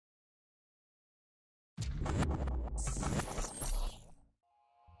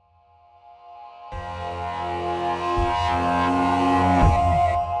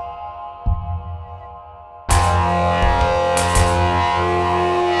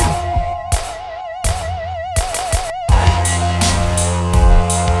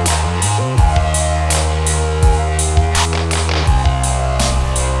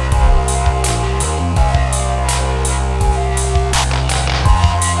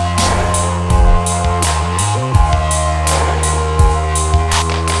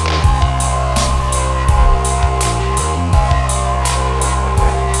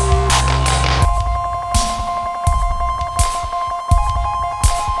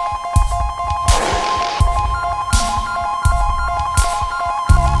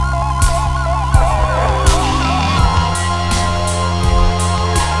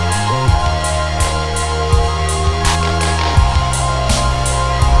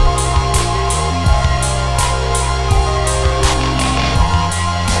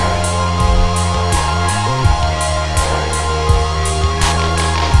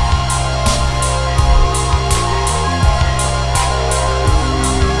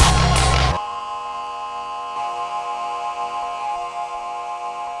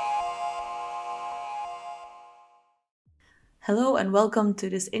Hello and welcome to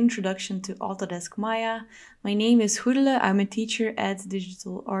this introduction to Autodesk Maya. My name is Goedele. I'm a teacher at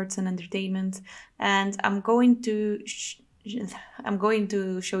Digital Arts and Entertainment, and I'm going to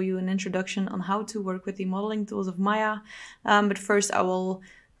show you an introduction on how to work with the modeling tools of Maya. But first, I will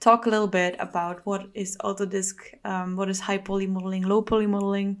talk a little bit about what is Autodesk, what is high poly modeling, low poly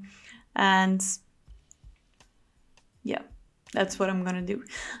modeling, and yeah, that's what I'm gonna do.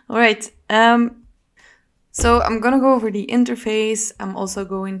 All right. So I'm gonna go over the interface. I'm also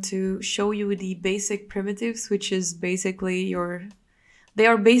going to show you the basic primitives, which is basically they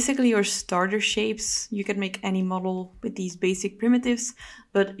are basically your starter shapes. You can make any model with these basic primitives,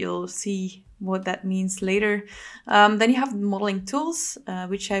 but you'll see what that means later. Then you have modeling tools,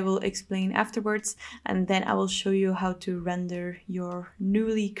 which I will explain afterwards. And then I will show you how to render your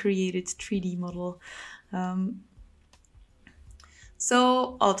newly created 3D model.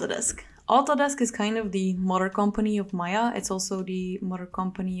 So Autodesk. Autodesk is kind of the mother company of Maya. It's also the mother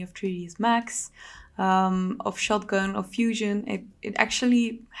company of 3ds Max, of Shotgun, of Fusion. It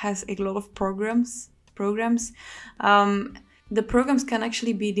actually has a lot of programs. The programs can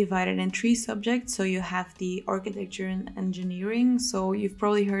actually be divided in 3 subjects. So you have the architecture and engineering. So you've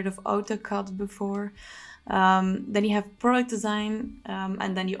probably heard of AutoCAD before. Then you have product design,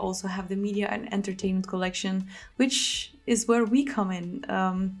 and then you also have the media and entertainment collection, which is where we come in.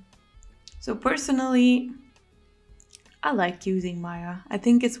 So personally, I like using Maya. I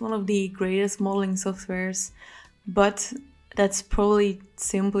think it's one of the greatest modeling softwares, but that's probably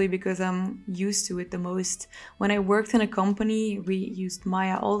simply because I'm used to it the most. When I worked in a company, we used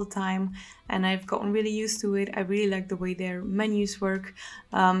Maya all the time, and I've gotten really used to it. I really like the way their menus work.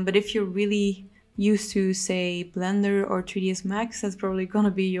 But if you're really used to, say, Blender or 3ds Max, that's probably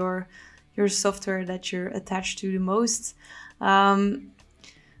gonna be your software that you're attached to the most.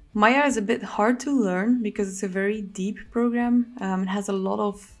 Maya is a bit hard to learn because it's a very deep program. It has a lot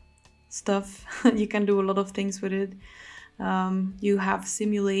of stuff. You can do a lot of things with it. You have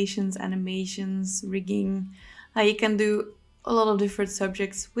simulations, animations, rigging. You can do a lot of different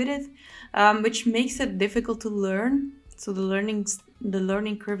subjects with it, which makes it difficult to learn. So the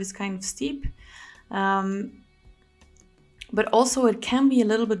learning curve is kind of steep. But also it can be a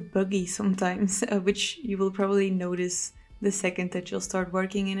little bit buggy sometimes, which you will probably notice the second that you'll start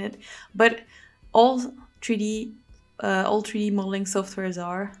working in it. But all 3D modeling softwares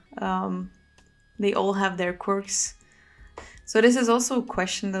are. They all have their quirks. So this is also a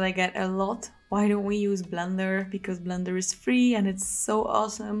question that I get a lot. Why don't we use Blender? Because Blender is free and it's so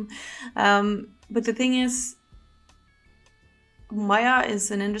awesome. But the thing is, Maya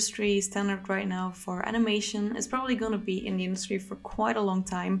is an industry standard right now for animation. It's probably going to be in the industry for quite a long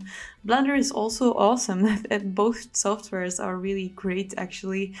time. Blender is also awesome. Both softwares are really great,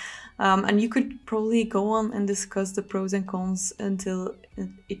 actually. And you could probably go on and discuss the pros and cons until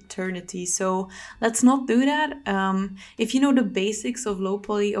eternity. So let's not do that. If you know the basics of low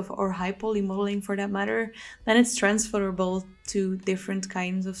poly or high poly modeling for that matter, then it's transferable to different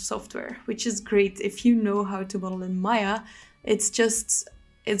kinds of software, which is great. If you know how to model in Maya, it's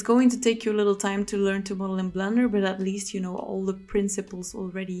going to take you a little time to learn to model in Blender, but at least you know all the principles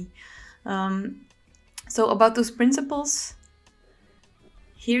already. So about those principles,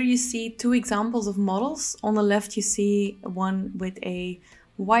 here you see 2 examples of models. On the left you see one with a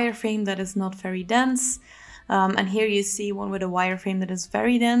wireframe that is not very dense. And here you see one with a wireframe that is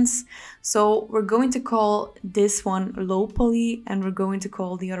very dense. So we're going to call this one low poly, and we're going to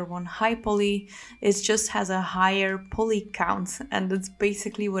call the other one high poly. It just has a higher poly count, and that's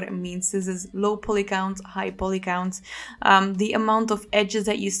basically what it means. This is low poly count, high poly count. The amount of edges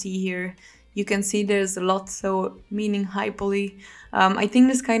that you see here, you can see there's a lot, so meaning high poly. I think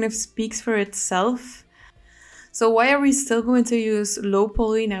this kind of speaks for itself. So why are we still going to use low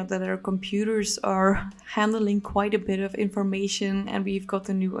poly now that our computers are handling quite a bit of information and we've got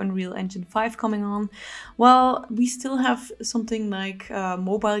the new Unreal Engine 5 coming on? Well, we still have something like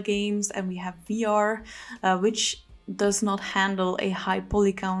mobile games, and we have VR, which does not handle a high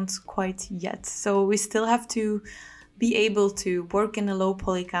poly count quite yet. So we still have to be able to work in a low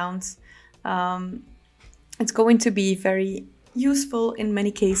poly count. It's going to be very useful in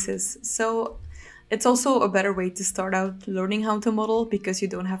many cases. So it's also a better way to start out learning how to model, because you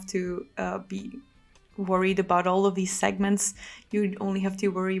don't have to be worried about all of these segments. You only have to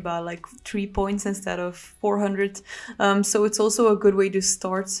worry about like 3 points instead of 400. So it's also a good way to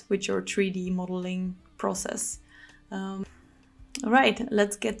start with your 3D modeling process. All right,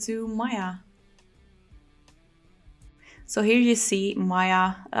 let's get to Maya. So here you see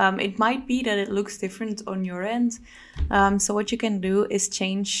Maya. It might be that it looks different on your end. So what you can do is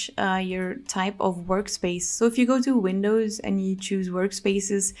change your type of workspace. So if you go to Windows and you choose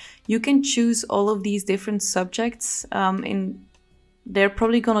workspaces, you can choose all of these different subjects they're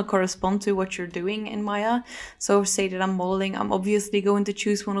probably going to correspond to what you're doing in Maya. So say that I'm modeling, I'm obviously going to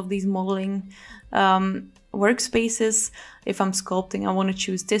choose one of these modeling workspaces. If I'm sculpting, I want to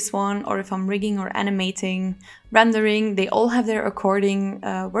choose this one, or if I'm rigging or animating, rendering, they all have their according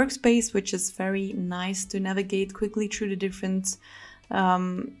workspace, which is very nice to navigate quickly through the different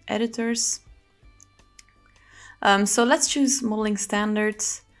editors. So let's choose modeling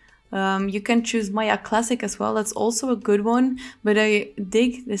standards. You can choose Maya Classic as well. That's also a good one, but I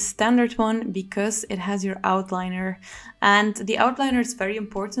dig the standard one because it has your outliner. And the outliner is very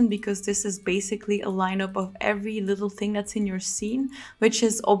important because this is basically a lineup of every little thing that's in your scene, which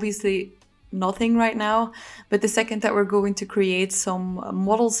is obviously nothing right now. But the second that we're going to create some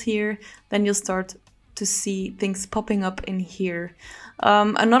models here, then you'll start to see things popping up in here.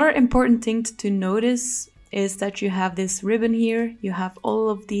 Another important thing to notice is that you have this ribbon here, you have all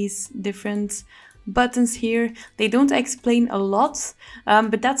of these different buttons here. They don't explain a lot,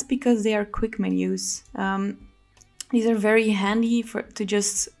 but that's because they are quick menus. These are very handy to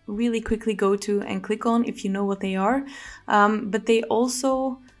just really quickly go to and click on if you know what they are. But you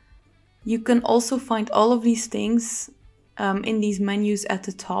can also find all of these things in these menus at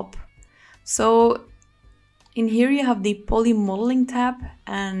the top. So in here you have the poly modeling tab,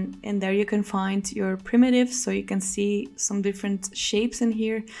 and in there you can find your primitives, so you can see some different shapes in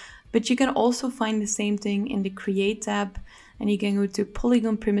here. But you can also find the same thing in the create tab, and you can go to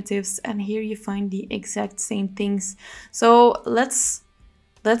polygon primitives, and here you find the exact same things. So let's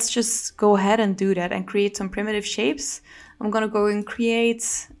just go ahead and do that and create some primitive shapes. I'm gonna go and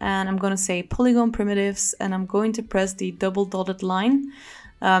create, and I'm gonna say polygon primitives, and I'm going to press the double dotted line.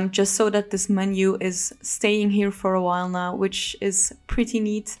 Just so that this menu is staying here for a while now, which is pretty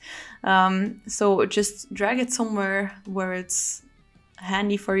neat. So just drag it somewhere where it's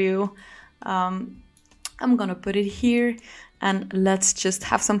handy for you. I'm gonna put it here, and let's just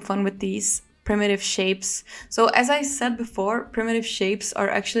have some fun with these primitive shapes. So as I said before, primitive shapes are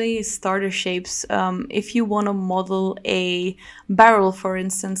actually starter shapes. If you want to model a barrel, for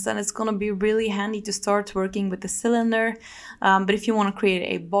instance, then it's going to be really handy to start working with the cylinder. But if you want to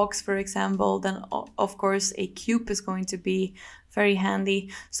create a box, for example, then of course a cube is going to be very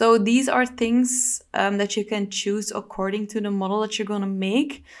handy. So these are things that you can choose according to the model that you're going to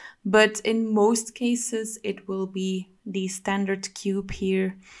make. But in most cases, it will be the standard cube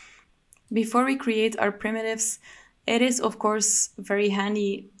here. Before we create our primitives, it is of course very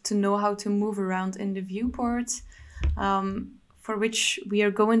handy to know how to move around in the viewport, for which we are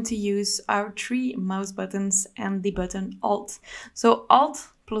going to use our 3 mouse buttons and the button Alt. So Alt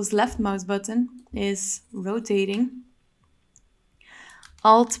plus left mouse button is rotating.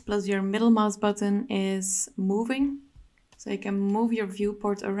 Alt plus your middle mouse button is moving. So you can move your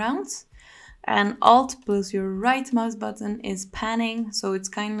viewport around. And Alt plus your right mouse button is panning, so it's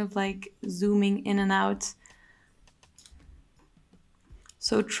kind of like zooming in and out.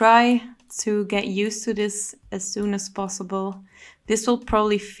 So try to get used to this as soon as possible. This will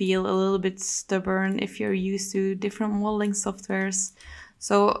probably feel a little bit stubborn if you're used to different modeling softwares.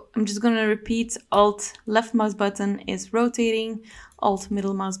 So I'm just going to repeat: Alt left mouse button is rotating, Alt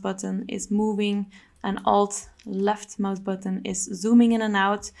middle mouse button is moving, and Alt left mouse button is zooming in and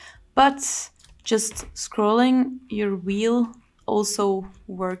out. But just scrolling your wheel also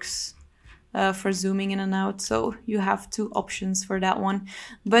works for zooming in and out. So you have 2 options for that one.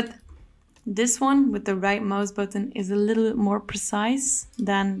 But this one with the right mouse button is a little bit more precise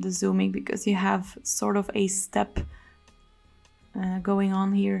than the zooming, because you have sort of a step going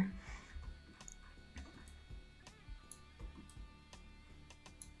on here.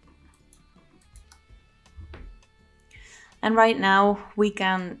 And right now we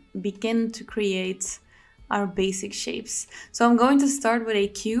can begin to create our basic shapes. So I'm going to start with a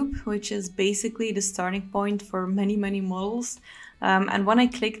cube, which is basically the starting point for many models. And when I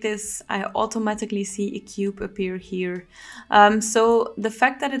click this, I automatically see a cube appear here. So the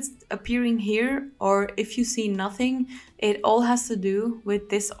fact that it's appearing here, or if you see nothing, it all has to do with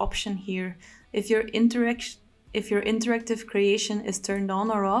this option here. If your interactive creation is turned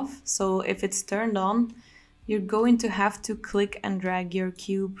on or off, so if it's turned on, you're going to have to click and drag your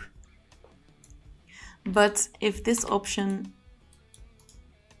cube. But if that option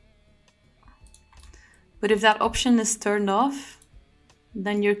is turned off,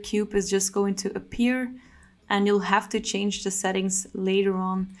 then your cube is just going to appear, and you'll have to change the settings later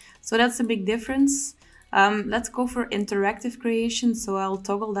on. So that's a big difference. Let's go for interactive creation. So I'll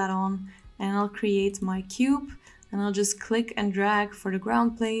toggle that on and I'll create my cube, and I'll just click and drag for the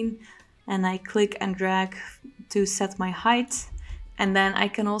ground plane, and I click and drag to set my height. And then I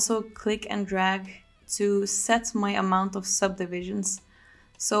can also click and drag to set my amount of subdivisions.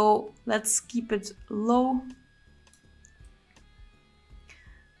 So let's keep it low.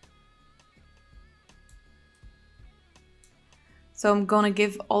 So I'm gonna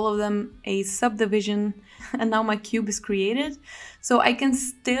give all of them a subdivision, and now my cube is created. So I can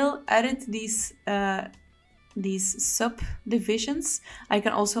still edit these subdivisions. I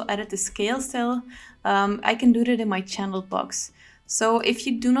can also edit the scale still. I can do that in my channel box. So if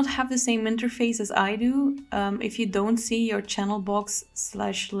you do not have the same interface as I do, if you don't see your channel box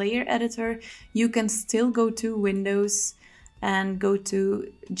 / layer editor, you can still go to Windows and go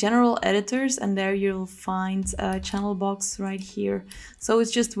to General Editors, and there you'll find Channel Box right here. So it's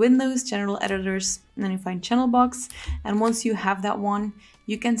just Windows, General Editors, and then you find Channel Box. And once you have that one,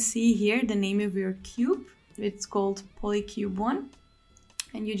 you can see here the name of your cube. It's called Polycube 1,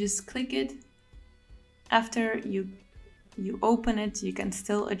 and you just click it. After you open it, you can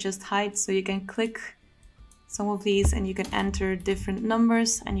still adjust height, so you can click some of these and you can enter different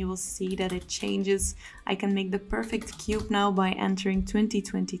numbers and you will see that it changes. I can make the perfect cube now by entering 20,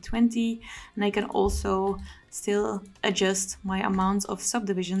 20, 20, and I can also still adjust my amount of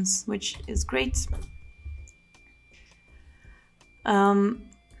subdivisions, which is great.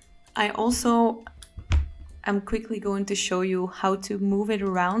 I also am quickly going to show you how to move it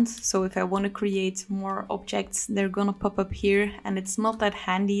around. So if I want to create more objects, they're gonna pop up here, and it's not that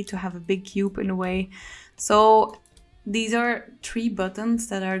handy to have a big cube in a way. So these are 3 buttons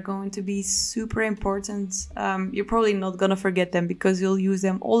that are going to be super important. You're probably not gonna forget them because you'll use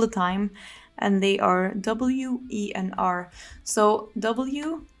them all the time, and they are W, E, and R. So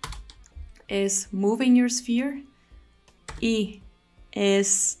W is moving your sphere, E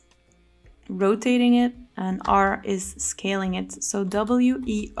is rotating it, and R is scaling it. So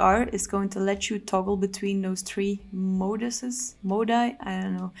WER is going to let you toggle between those 3 modi, I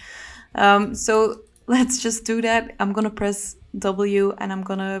don't know. So let's just do that. I'm gonna press W and I'm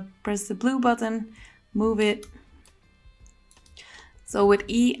gonna press the blue button, move it. So with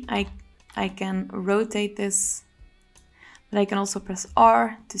E, I can rotate this, but I can also press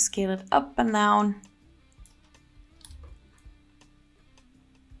R to scale it up and down.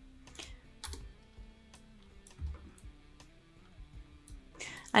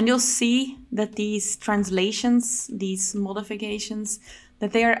 And you'll see that these translations, these modifications,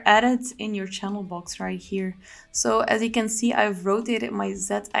 that they are added in your channel box right here. So as you can see, I've rotated my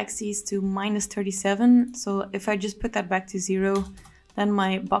Z-axis to -37. So if I just put that back to 0, then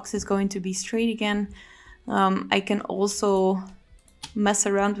my box is going to be straight again. I can also mess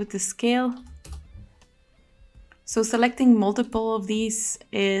around with the scale. So selecting multiple of these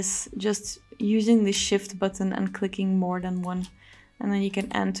is just using the Shift button and clicking more than one. And then you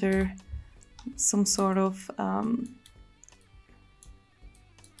can enter some sort of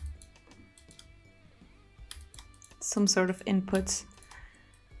input.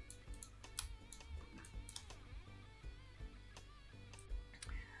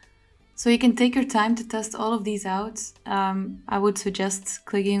 So you can take your time to test all of these out. I would suggest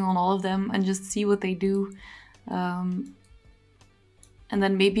clicking on all of them and just see what they do. And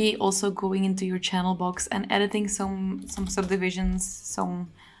then maybe also going into your channel box and editing some subdivisions,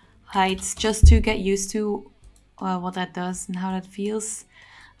 some heights, just to get used to what that does and how that feels.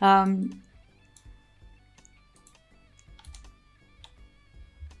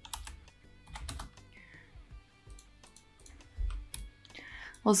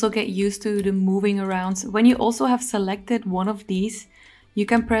 Also get used to the moving around. When you also have selected one of these, you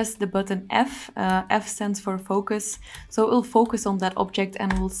can press the button F. F stands for focus. So it will focus on that object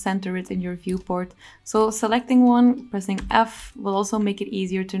and will center it in your viewport. So selecting one, pressing F will also make it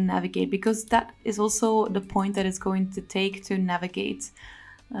easier to navigate, because that is also the point that it's going to take to navigate.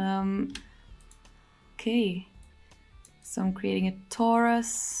 Okay, so I'm creating a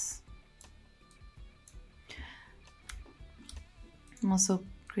torus. I'm also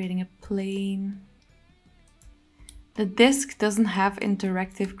creating a plane. The disk doesn't have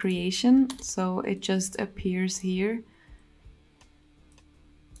interactive creation, so it just appears here.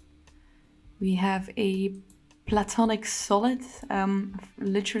 We have a platonic solid. I've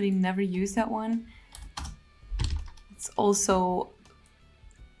literally never used that one. It's also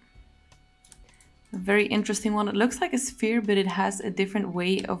a very interesting one. It looks like a sphere, but it has a different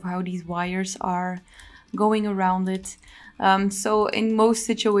way of how these wires are going around it. So in most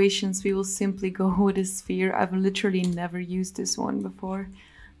situations, we will simply go with a sphere. I've literally never used this one before.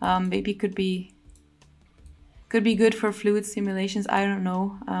 Maybe it could be Could be good for fluid simulations, I don't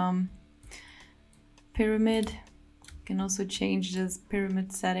know. Pyramid, you can also change this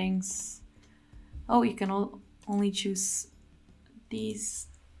pyramid settings. Oh, you can only choose these.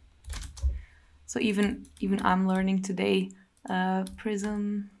 So even I'm learning today.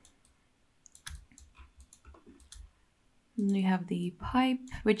 Prism. And you have the pipe,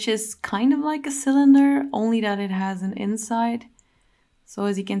 which is kind of like a cylinder, only that it has an inside. So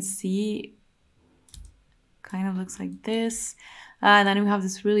as you can see, kind of looks like this. And then we have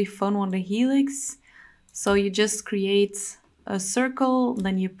this really fun one, the helix. So you just create a circle,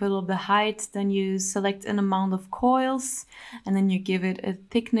 then you put up the height, then you select an amount of coils, and then you give it a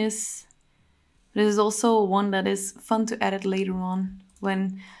thickness. This is also one that is fun to edit later on.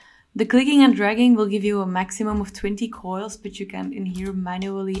 When the clicking and dragging will give you a maximum of 20 coils, but you can in here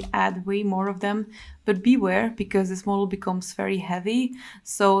manually add way more of them. But beware, because this model becomes very heavy.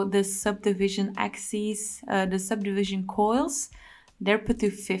 So the subdivision axes, the subdivision coils, they're put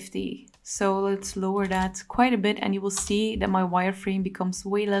to 50. So let's lower that quite a bit, and you will see that my wireframe becomes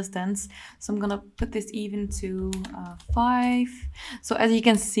way less dense. So I'm gonna put this even to 5. So as you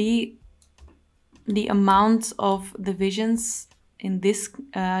can see, the amount of divisions in this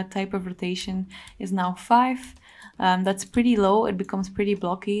type of rotation is now 5. That's pretty low, it becomes pretty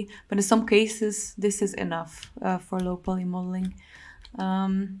blocky, but in some cases this is enough for low poly modeling.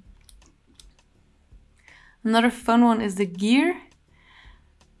 Another fun one is the gear.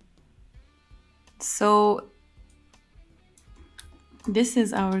 So this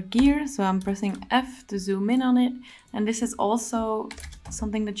is our gear, so I'm pressing F to zoom in on it, and this is also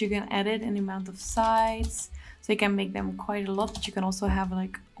something that you can edit in the amount of sides. So you can make them quite a lot, but you can also have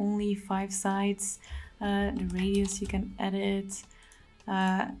like only 5 sides. The radius you can edit,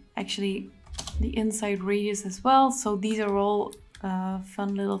 actually the inside radius as well. So these are all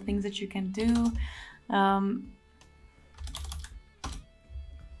fun little things that you can do.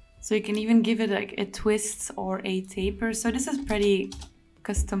 So you can even give it like a twist or a taper. So this is pretty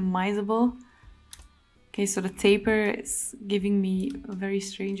customizable. Okay, so the taper is giving me very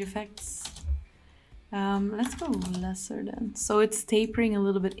strange effects. Let's go lesser then. So it's tapering a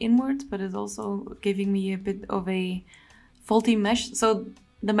little bit inward, but it's also giving me a bit of a faulty mesh. So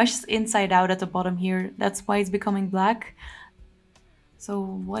the mesh is inside out at the bottom here. That's why it's becoming black. So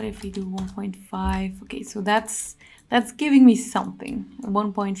what if we do 1.5? Okay, so that's giving me something,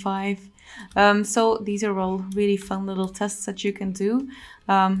 1.5. So these are all really fun little tests that you can do.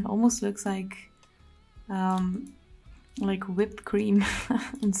 Almost looks like whipped cream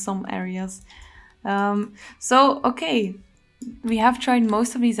in some areas. So, okay, we have tried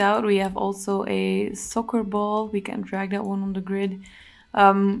most of these out. We have also a soccer ball. We can drag that one on the grid.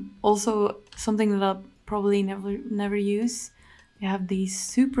 Also something that I'll probably never use. We have the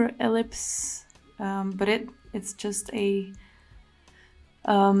super ellipse, but it's just a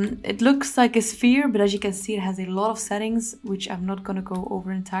it looks like a sphere, but as you can see, it has a lot of settings, which I'm not going to go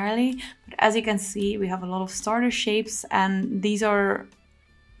over entirely. But as you can see, we have a lot of starter shapes, and these are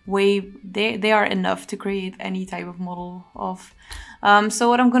they are enough to create any type of model of. So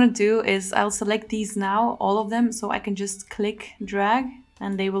what I'm going to do is I'll select these now, all of them, so I can just click drag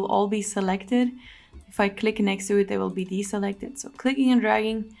and they will all be selected. If I click next to it, they will be deselected. So clicking and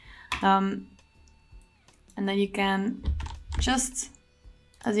dragging, and then you can just,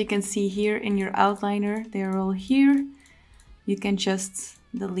 as you can see here in your outliner, they're all here. You can just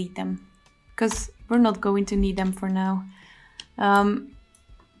delete them because we're not going to need them for now.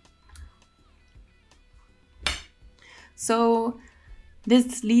 So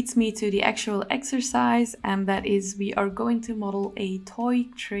this leads me to the actual exercise, and that is we are going to model a toy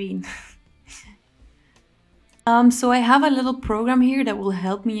train. So I have a little program here that will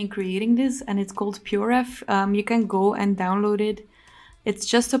help me in creating this, and it's called PureRef. You can go and download it. It's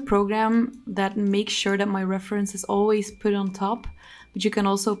just a program that makes sure that my reference is always put on top, but you can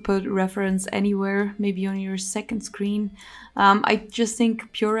also put reference anywhere, maybe on your second screen. I just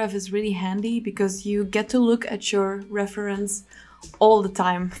think PureRef is really handy because you get to look at your reference all the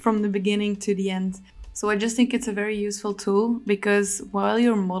time, from the beginning to the end. So I just think it's a very useful tool because while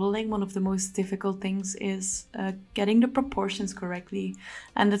you're modeling, one of the most difficult things is getting the proportions correctly.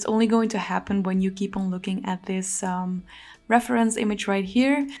 And that's only going to happen when you keep on looking at this reference image right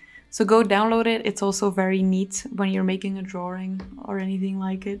here. So go download it. It's also very neat when you're making a drawing or anything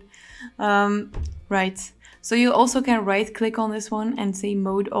like it. Right. So you also can right click on this one and say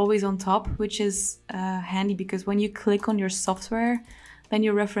mode always on top, which is handy because when you click on your software, then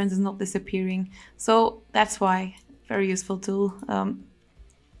your reference is not disappearing. So that's why, very useful tool.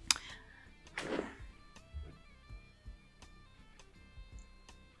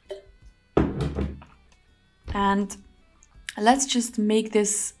 And let's just make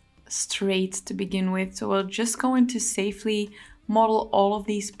this straight to begin with. So we're just going to safely model all of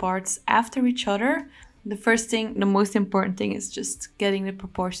these parts after each other. The first thing, the most important thing, is just getting the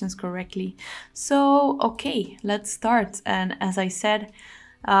proportions correctly. So, okay, let's start. And as I said,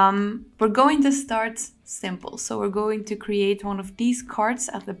 we're going to start simple. So we're going to create one of these cards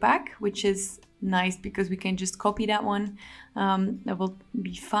at the back, which is nice because we can just copy that one. That will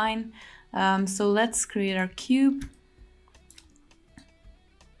be fine. So let's create our cube.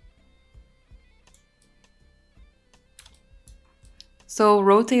 So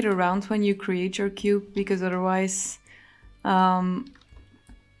rotate around when you create your cube, because otherwise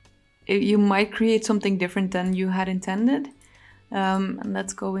you might create something different than you had intended. And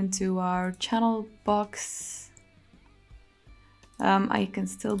let's go into our channel box. I can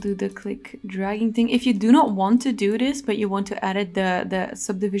still do the click dragging thing. If you do not want to do this, but you want to edit the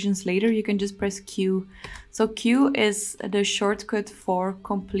subdivisions later, you can just press Q. So Q is the shortcut for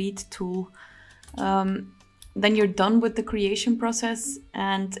complete tool. Then you're done with the creation process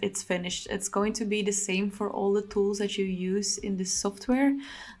and it's finished. It's going to be the same for all the tools that you use in this software.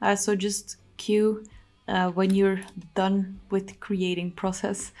 So just Q when you're done with creating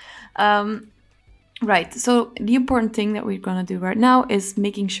process. Right, so the important thing that we're gonna do right now is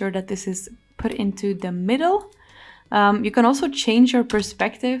making sure that this is put into the middle. You can also change your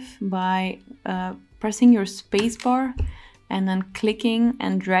perspective by pressing your spacebar and then clicking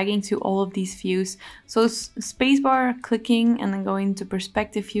and dragging to all of these views. So spacebar, clicking, and then going to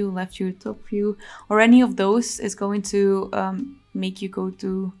perspective view, left view, top view, or any of those is going to make you go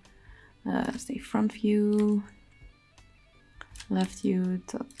to, say, front view, left view,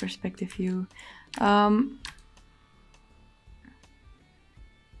 top perspective view.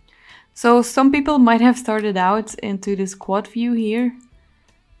 So some people might have started out into this quad view here,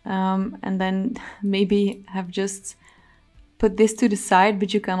 and then maybe have just put this to the side,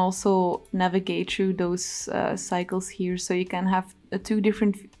 but you can also navigate through those cycles here. So you can have two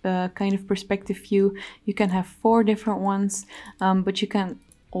different kind of perspective view. You can have 4 different ones, but you can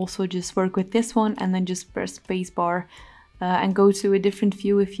also just work with this one and then just press spacebar and go to a different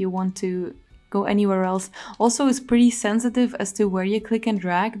view if you want to go anywhere else. Also, it's pretty sensitive as to where you click and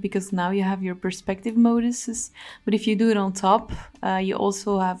drag, because now you have your perspective moduses. But if you do it on top, you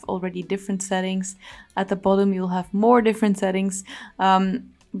also have already different settings. At the bottom, you'll have more different settings,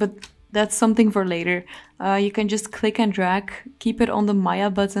 but that's something for later. You can just click and drag, keep it on the Maya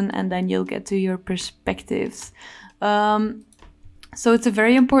button, and then you'll get to your perspectives. So it's a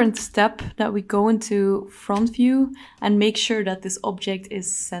very important step that we go into front view and make sure that this object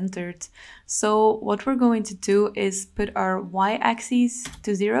is centered. So what we're going to do is put our y-axis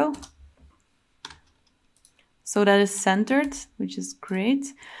to 0. So that is centered, which is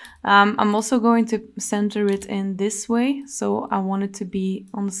great. I'm also going to center it in this way. So I want it to be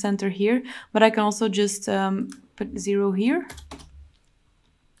on the center here, but I can also just put 0 here.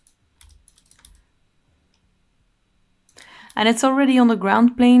 And it's already on the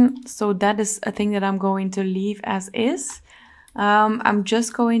ground plane, so that is a thing that I'm going to leave as is. I'm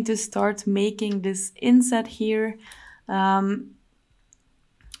just going to start making this inset here,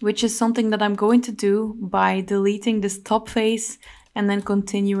 which is something that I'm going to do by deleting this top face and then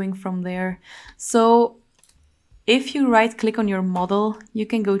continuing from there. So if you right click on your model, you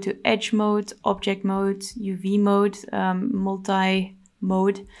can go to Edge mode, Object mode, UV mode,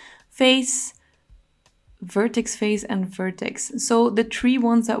 multi-mode, face, vertex face, and vertex. So the 3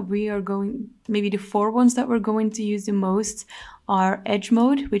 ones that we are going, maybe the 4 ones that we're going to use the most are edge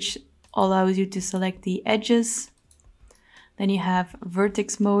mode, which allows you to select the edges. Then you have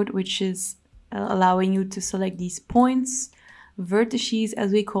vertex mode, which is allowing you to select these points, vertices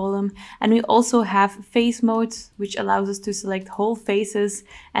as we call them. And we also have face mode, which allows us to select whole faces.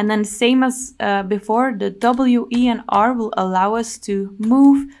 And then same as before, the W, E, and R will allow us to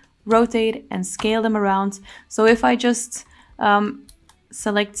move, rotate, and scale them around. So if I just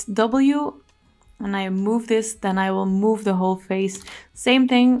select W and I move this, then I will move the whole face. Same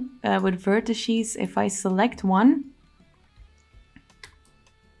thing with vertices. If I select one,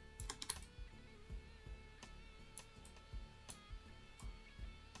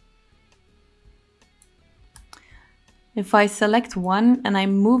 and I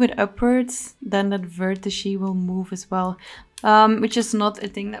move it upwards, then that vertice will move as well. Which is not a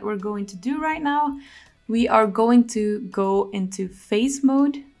thing that we're going to do right now. We are going to go into face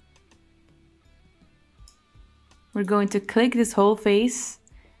mode. We're going to click this whole face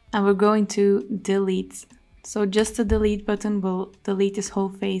and we're going to delete. So just the delete button will delete this whole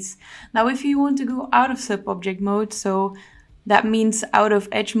face. Now, if you want to go out of sub-object mode, so That means out of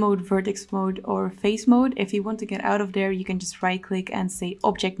edge mode, vertex mode, or face mode. If you want to get out of there, you can just right click and say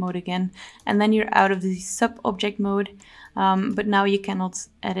object mode again. And then you're out of the sub object mode. But now you cannot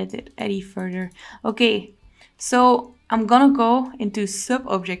edit it any further. Okay, so I'm gonna go into sub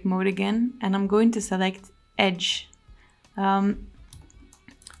object mode again, and I'm going to select edge.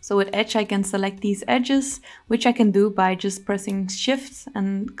 So with edge, I can select these edges, which I can do by just pressing shift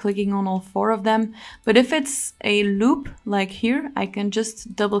and clicking on all 4 of them. But if it's a loop like here, I can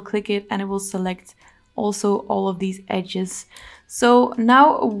just double click it and it will select also all of these edges. So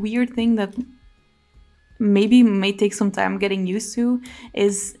now a weird thing that maybe may take some time getting used to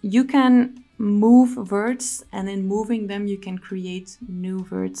is you can move verts, and in moving them, you can create new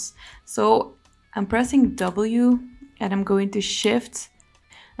verts. So I'm pressing W and I'm going to shift,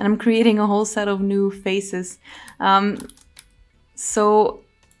 and I'm creating a whole set of new faces. So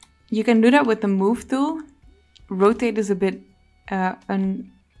you can do that with the move tool. Rotate is a bit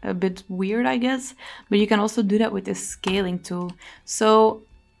weird, I guess, but you can also do that with the scaling tool. So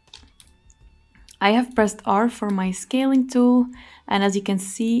I have pressed R for my scaling tool, and as you can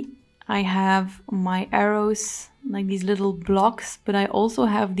see, I have my arrows, like these little blocks, but I also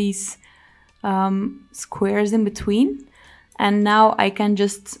have these squares in between. And now I can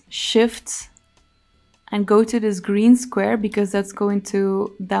just shift and go to this green square, because that's going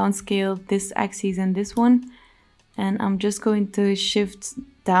to downscale this axis and this one. And I'm just going to shift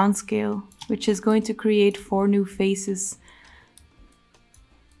downscale, which is going to create 4 new faces.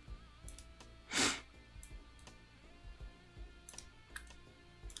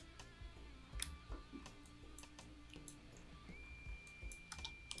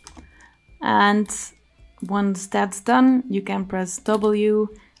 And once that's done, you can press W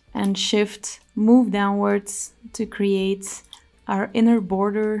and shift, move downwards to create our inner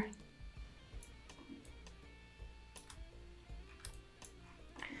border.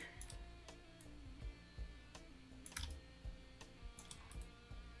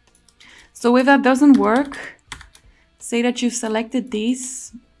 So if that doesn't work, say that you've selected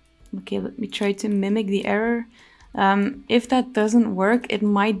these. Okay, let me try to mimic the error. If that doesn't work, it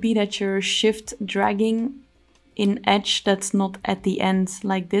might be that you're shift dragging in edge that's not at the end,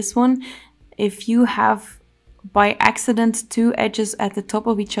 like this one. If you have by accident 2 edges at the top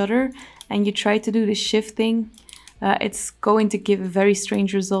of each other and you try to do the shift thing, it's going to give a very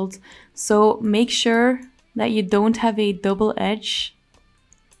strange result. So make sure that you don't have a double edge.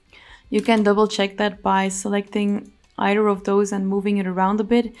 You can double check that by selecting either of those and moving it around a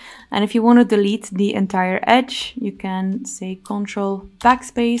bit. And if you want to delete the entire edge, you can say Control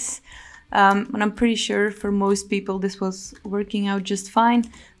Backspace. And I'm pretty sure for most people this was working out just fine.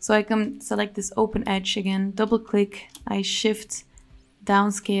 So I can select this open edge again, double click, I shift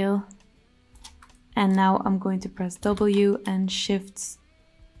downscale, and now I'm going to press W and shift,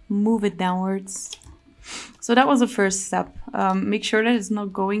 move it downwards. So that was the first step. Make sure that it's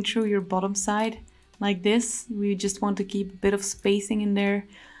not going through your bottom side like this. We just want to keep a bit of spacing in there.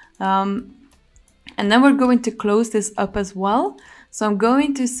 And then we're going to close this up as well. So I'm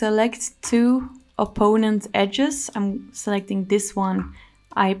going to select 2 opponent edges. I'm selecting this one.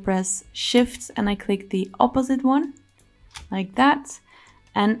 I press Shift and I click the opposite one, like that.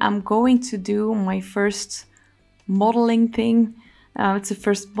 And I'm going to do my first modeling thing. It's the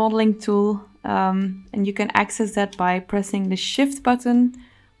first modeling tool. And you can access that by pressing the Shift button,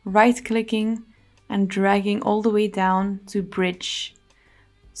 right-clicking, and dragging all the way down to bridge.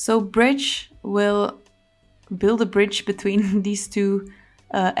 So bridge will build a bridge between these 2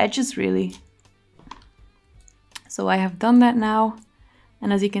 edges, really. So I have done that now,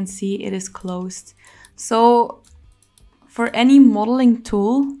 and as you can see, it is closed. So for any modeling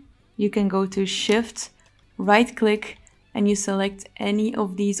tool, you can go to Shift, right-click, and you select any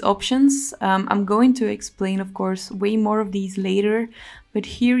of these options. I'm going to explain, of course, way more of these later, but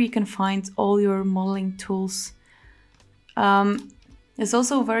here you can find all your modeling tools. There's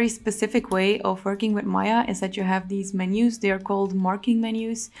also a very specific way of working with Maya is that you have these menus. They are called marking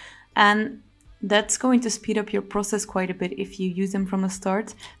menus, and that's going to speed up your process quite a bit if you use them from the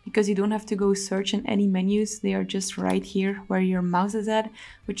start, because you don't have to go search in any menus. They are just right here where your mouse is at,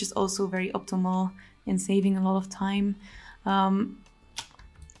 which is also very optimal in saving a lot of time.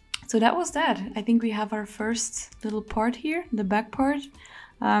 So that was that. I think we have our first little part here, the back part.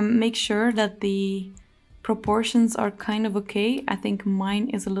 Make sure that the proportions are kind of okay. I think mine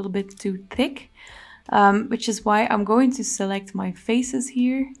is a little bit too thick, which is why I'm going to select my faces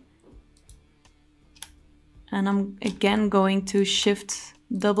here. And I'm again going to Shift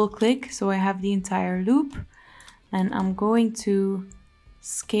double click so I have the entire loop. And I'm going to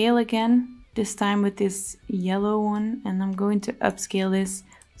scale again. this time with this yellow one, and I'm going to upscale this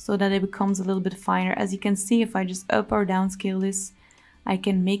so that it becomes a little bit finer. As you can see, if I just up or downscale this, I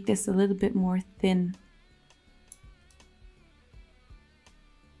can make this a little bit more thin.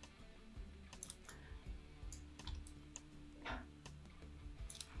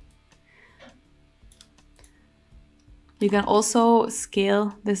 You can also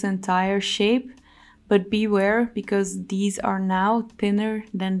scale this entire shape, but beware because these are now thinner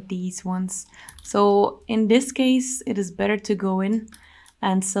than these ones. So in this case, it is better to go in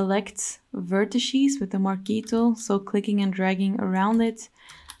and select vertices with the marquee tool. So clicking and dragging around it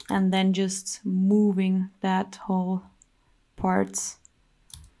and then just moving that whole part.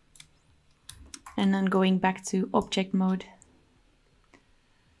 And then going back to object mode.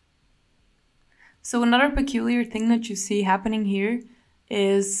 So another peculiar thing that you see happening here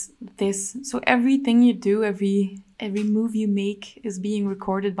is this. So everything you do, every move you make is being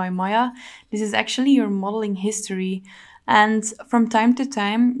recorded by Maya. This is actually your modeling history. And from time to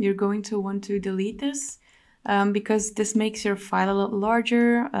time, you're going to want to delete this because this makes your file a lot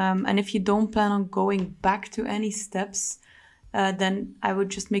larger. And if you don't plan on going back to any steps, then I would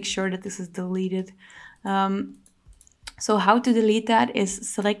just make sure that this is deleted. So how to delete that is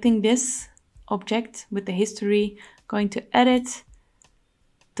selecting this object with the history, going to edit,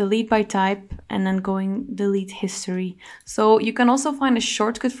 delete by type, and then going delete history. So you can also find a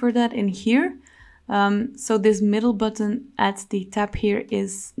shortcut for that in here. So this middle button at the tab here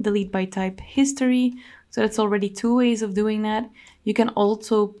is delete by type history. So that's already two ways of doing that. You can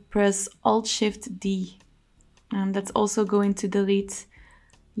also press Alt-Shift-D. That's also going to delete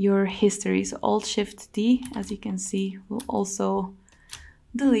your history. So Alt-Shift-D, as you can see, will also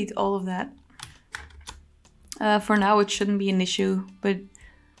delete all of that. For now, it shouldn't be an issue, but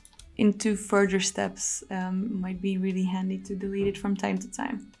into further steps, might be really handy to delete it from time to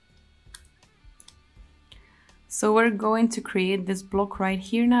time. So we're going to create this block right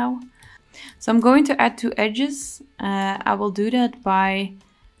here now. So I'm going to add two edges. I will do that by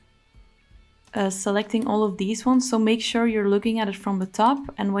selecting all of these ones. So make sure you're looking at it from the top,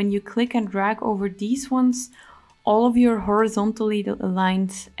 and when you click and drag over these ones, all of your horizontally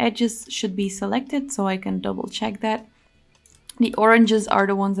aligned edges should be selected, so I can double check that. The oranges are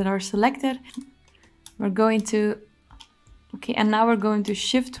the ones that are selected. We're going to, okay, and now we're going to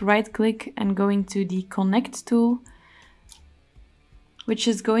shift right click and going to the connect tool, which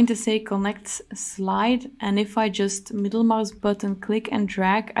is going to say connect slide. And if I just middle mouse button click and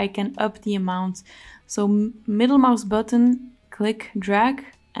drag, I can up the amount. So middle mouse button, click, drag,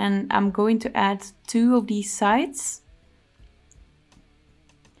 and I'm going to add two of these sides.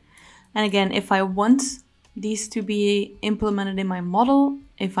 And again, if I want these to be implemented in my model,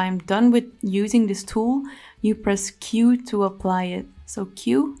 if I'm done with using this tool, you press Q to apply it. So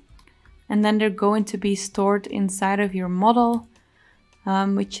Q, and then they're going to be stored inside of your model,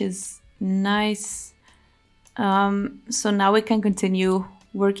 which is nice. So now we can continue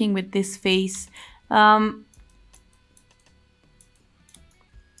working with this face.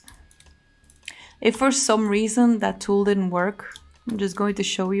 If for some reason that tool didn't work, I'm just going to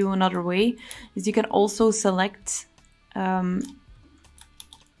show you another way, is you can also select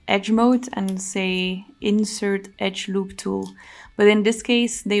edge mode and say insert edge loop tool. But in this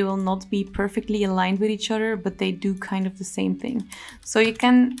case, they will not be perfectly aligned with each other, but they do kind of the same thing. So you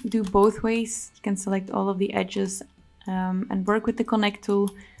can do both ways. You can select all of the edges and work with the connect tool,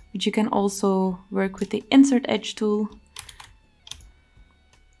 but you can also work with the insert edge tool.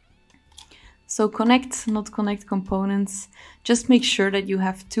 So connect, not connect components. Just make sure that you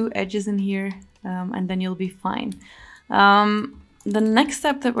have two edges in here and then you'll be fine. The next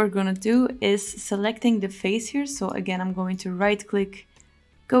step that we're going to do is selecting the face here. So again, I'm going to right click,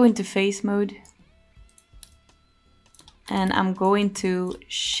 go into face mode. And I'm going to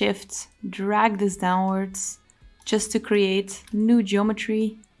shift, drag this downwards just to create new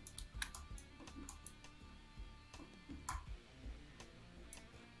geometry.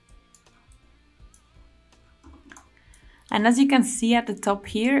 And as you can see at the top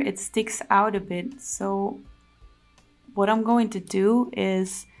here, it sticks out a bit. So what I'm going to do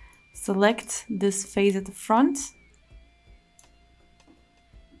is select this face at the front.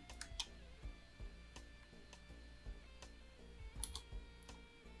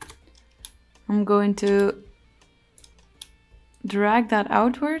 I'm going to drag that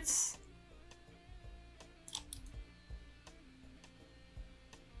outwards.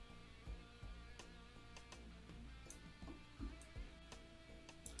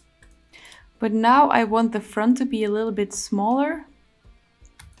 But now I want the front to be a little bit smaller.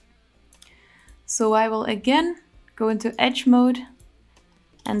 So I will again go into edge mode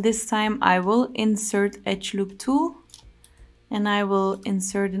and this time I will insert edge loop tool, and I will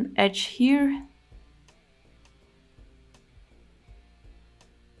insert an edge here.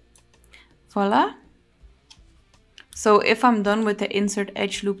 Voila. So if I'm done with the insert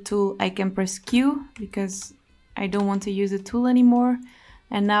edge loop tool, I can press Q because I don't want to use the tool anymore.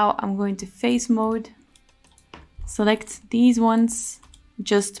 And now I'm going to face mode, select these ones,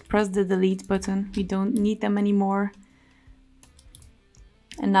 just press the delete button. We don't need them anymore.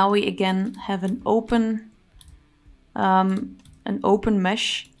 And now we again have an open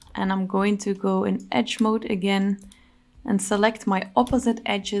mesh, and I'm going to go in edge mode again and select my opposite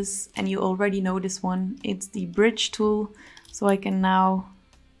edges, and you already know this one, it's the bridge tool. So I can now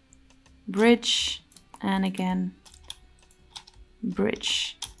bridge and again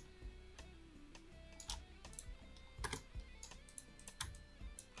bridge.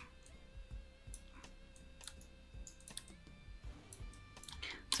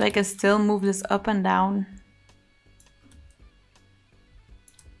 So I can still move this up and down.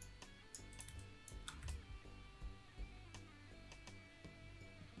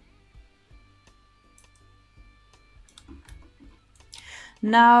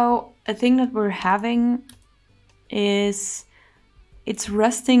 Now, a thing that we're having is it's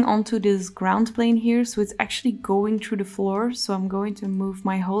resting onto this ground plane here, so it's actually going through the floor. So I'm going to move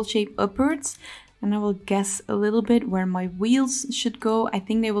my whole shape upwards, and I will guess a little bit where my wheels should go. I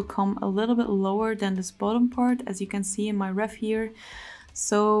think they will come a little bit lower than this bottom part, as you can see in my ref here.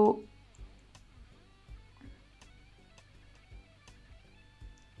 So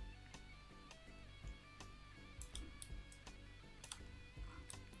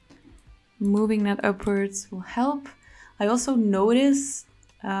moving that upwards will help. I also notice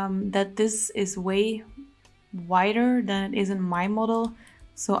that this is way wider than it is in my model,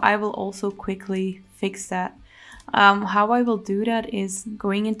 so I will also quickly fix that. How I will do that is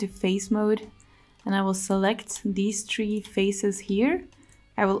going into face mode, and I will select these three faces here.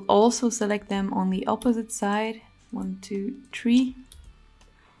 I will also select them on the opposite side, 1, 2, 3.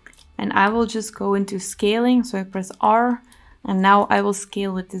 And I will just go into scaling, so I press R. And now I will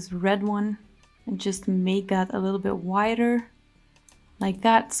scale with this red one and just make that a little bit wider, like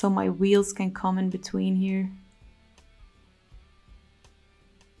that, so my wheels can come in between here.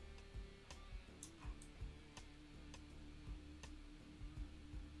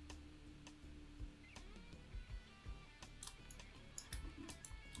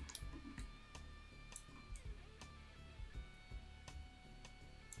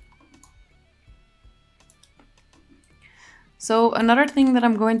 So another thing that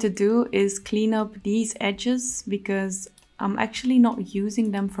I'm going to do is clean up these edges because I'm actually not using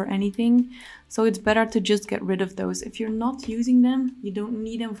them for anything. So it's better to just get rid of those. If you're not using them, you don't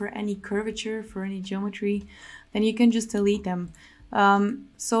need them for any curvature, for any geometry, then you can just delete them.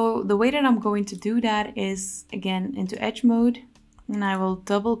 So the way that I'm going to do that is again into edge mode, and I will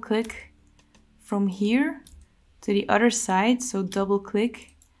double click from here to the other side. So double click,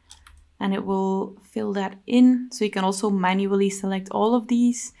 and it will fill that in. So you can also manually select all of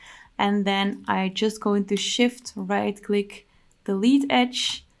these. And then I just go into Shift, right click, delete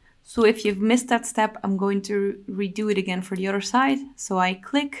edge. So if you've missed that step, I'm going to redo it again for the other side. So I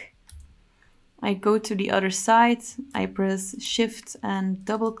click, I go to the other side, I press Shift and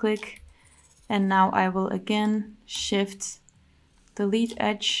double click. And now I will again Shift, delete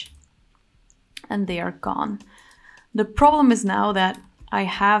edge, and they are gone. The problem is now that I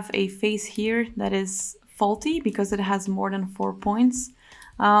have a face here that is faulty because it has more than 4 points.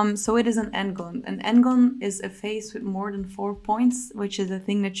 So it is an n-gon. An n-gon is a face with more than 4 points, which is a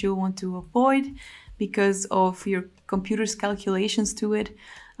thing that you want to avoid because of your computer's calculations to it.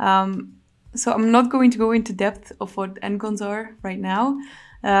 So I'm not going to go into depth of what n-gons are right now,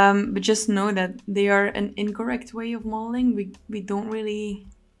 but just know that they are an incorrect way of modeling. We don't really...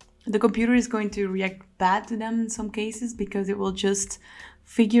 The computer is going to react bad to them in some cases because it will just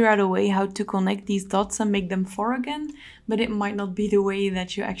figure out a way how to connect these dots and make them 4 again, but it might not be the way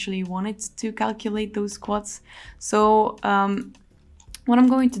that you actually want it to calculate those squats. So what I'm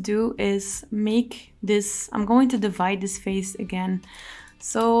going to do is make this, I'm going to divide this face again.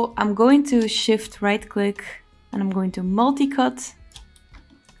 So I'm going to Shift right click and I'm going to multi-cut.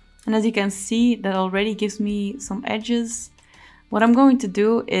 And as you can see, that already gives me some edges. What I'm going to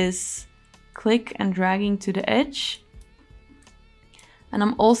do is click and dragging to the edge. And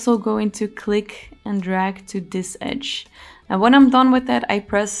I'm also going to click and drag to this edge. And when I'm done with that, I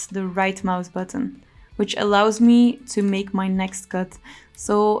press the right mouse button, which allows me to make my next cut.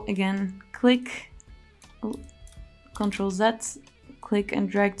 So again, click, Ctrl Z, click and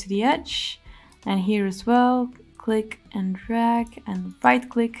drag to the edge. And here as well, click and drag and right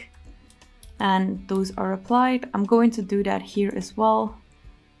click, and those are applied. I'm going to do that here as well.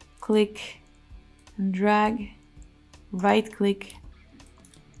 Click and drag, right click,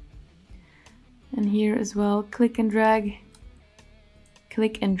 and here as well, click and drag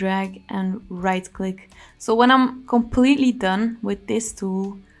and right click. So when I'm completely done with this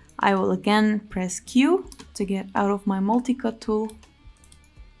tool, I will again press Q to get out of my multi-cut tool.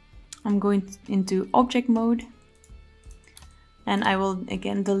 I'm going into object mode, and I will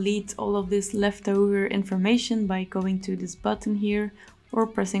again delete all of this leftover information by going to this button here or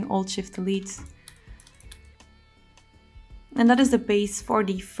pressing Alt-Shift-Delete. And that is the base for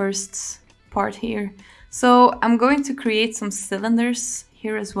the first part here. So I'm going to create some cylinders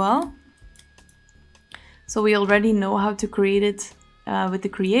here as well. So we already know how to create it with the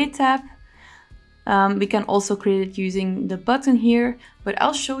Create tab. We can also create it using the button here, but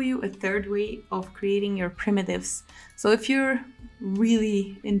I'll show you a third way of creating your primitives. So if you're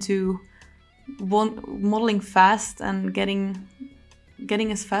really into modeling fast and getting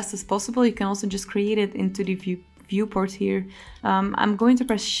as fast as possible, you can also just create it into the viewport here. I'm going to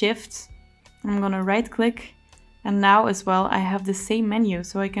press Shift, I'm going to right click, and now as well I have the same menu,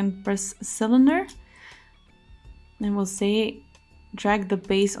 so I can press cylinder and we'll say drag the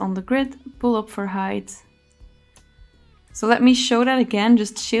base on the grid, pull up for height. So let me show that again.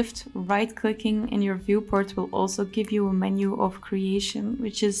 Just Shift right clicking in your viewport will also give you a menu of creation,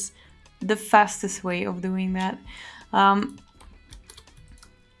 which is the fastest way of doing that. I'm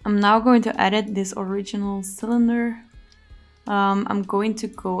now going to edit this original cylinder. I'm going to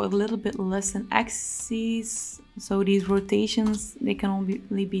go a little bit less than axes, so these rotations, they can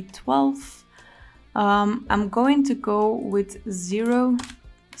only be 12. I'm going to go with 0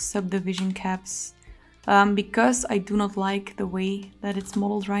 subdivision caps because I do not like the way that it's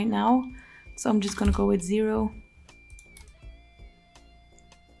modeled right now. So I'm just going to go with 0.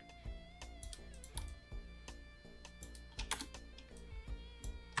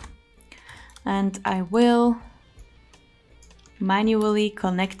 And I will manually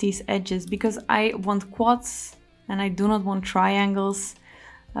connect these edges because I want quads and I do not want triangles.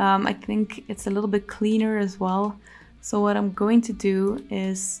 I think it's a little bit cleaner as well. So what I'm going to do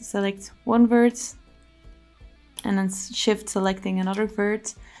is select one vert and then shift selecting another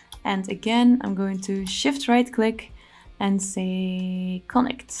vert. And again, I'm going to shift right click and say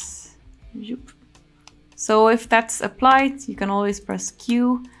connect. So if that's applied, you can always press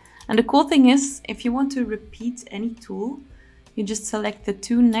Q. And the cool thing is, if you want to repeat any tool, you just select the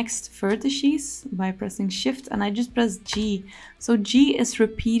 2 next vertices by pressing Shift, and I just press G. So G is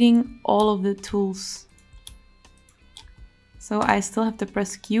repeating all of the tools. So I still have to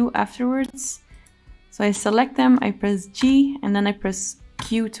press Q afterwards. So I select them, I press G, and then I press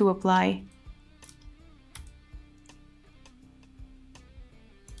Q to apply.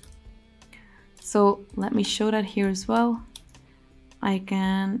 So let me show that here as well. I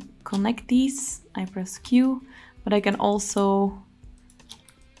can connect these, I press Q, but I can also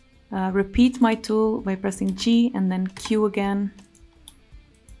repeat my tool by pressing G and then Q again.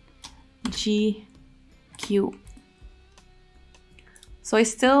 G, Q. So I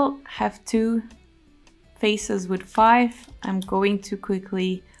still have 2 faces with 5. I'm going to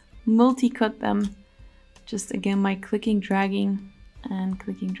quickly multi-cut them. Just again by clicking, dragging, and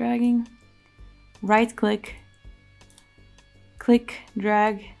clicking, dragging. Right click, click,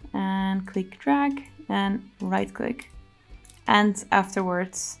 drag, and click, drag, and right click. And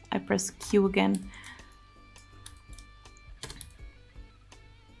afterwards, I press Q again.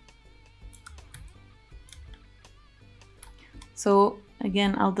 So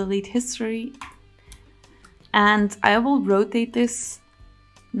again, I'll delete history and I will rotate this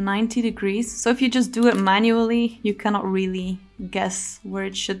 90 degrees. So if you just do it manually, you cannot really guess where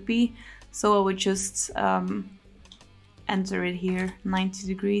it should be. So I would just enter it here, 90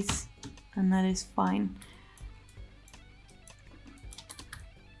 degrees, and that is fine.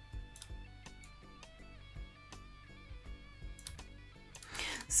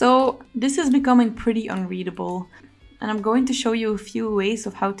 So this is becoming pretty unreadable. And I'm going to show you a few ways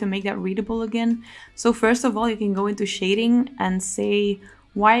of how to make that readable again. So first of all, you can go into shading and say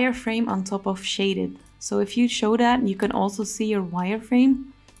wireframe on top of shaded. So if you show that, you can also see your wireframe.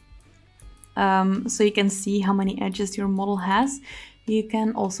 So you can see how many edges your model has. You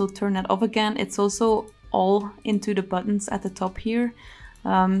can also turn that off again. It's also all into the buttons at the top here.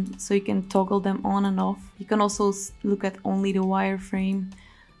 So you can toggle them on and off. You can also look at only the wireframe.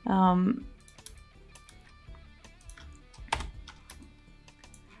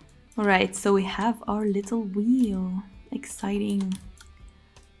 Alright, so we have our little wheel. Exciting.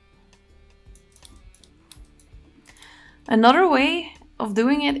 Another way of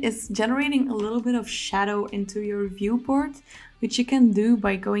doing it is generating a little bit of shadow into your viewport, which you can do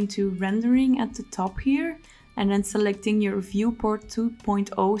by going to rendering at the top here and then selecting your viewport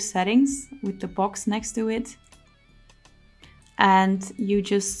 2.0 settings with the box next to it. And you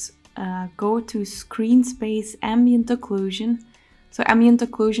just go to screen space ambient occlusion. So ambient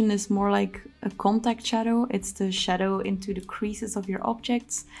occlusion is more like a contact shadow. It's the shadow into the creases of your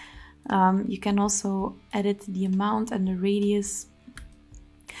objects. You can also edit the amount and the radius,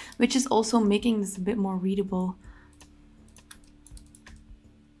 which is also making this a bit more readable.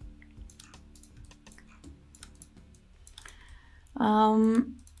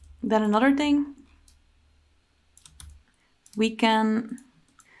 Then another thing,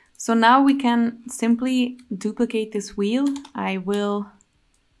 so now we can simply duplicate this wheel. I will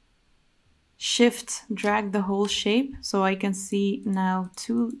shift drag the whole shape so I can see now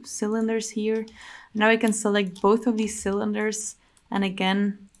 2 cylinders here. Now I can select both of these cylinders, and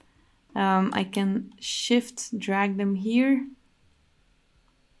again I can shift drag them here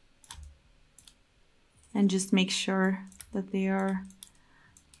and just make sure that they are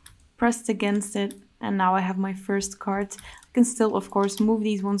pressed against it. And now I have my first card. I can still, of course, move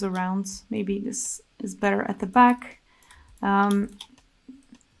these ones around. Maybe this is better at the back.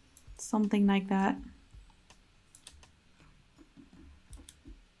 Something like that.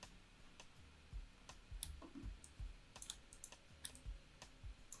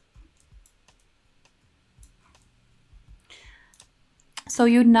 So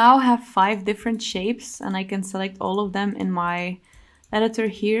you now have 5 different shapes, and I can select all of them in my editor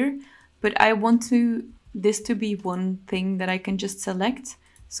here, but I want this to be one thing that I can just select.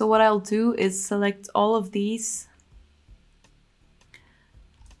 So what I'll do is select all of these,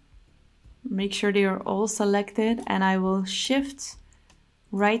 make sure they are all selected, and I will shift,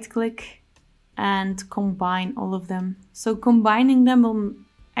 right click, and combine all of them. So combining them will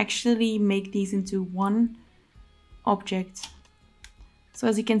actually make these into one object. So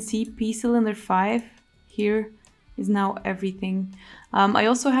as you can see, P cylinder 5 here is now everything. I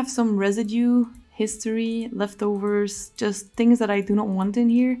also have some residue, history, leftovers, just things that I do not want in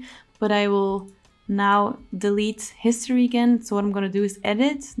here, but I will now delete history again. So what I'm going to do is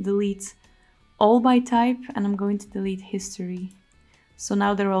edit, delete all by type, and I'm going to delete history. So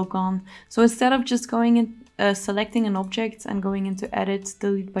now they're all gone. So instead of just going in, selecting an object and going into edit,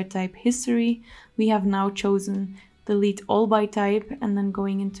 delete by type, history, we have now chosen delete all by type and then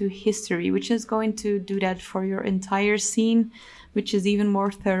going into history, which is going to do that for your entire scene, which is even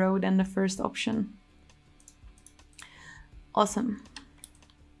more thorough than the first option. Awesome.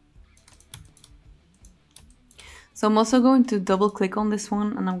 So I'm also going to double click on this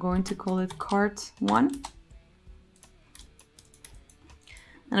one and I'm going to call it cart 1.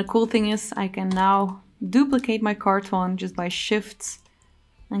 And the cool thing is I can now duplicate my cart 1 just by shift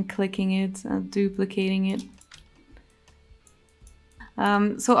and clicking it and duplicating it.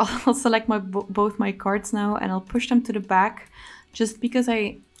 So I'll select both my cards now and I'll push them to the back just because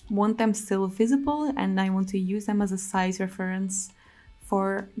I want them still visible and I want to use them as a size reference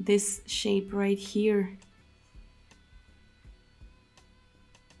for this shape right here.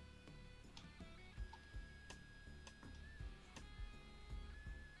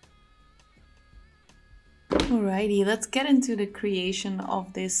 Alrighty, let's get into the creation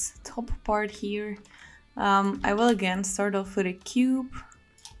of this top part here. I will again start off with a cube.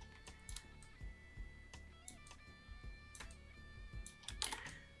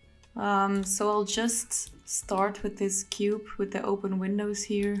 So I'll just start with this cube with the open windows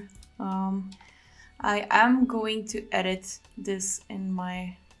here. I am going to edit this in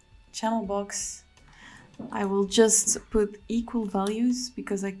my channel box. I will just put equal values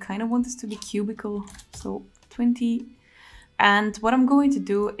because I kind of want this to be cubical. So 20. And what I'm going to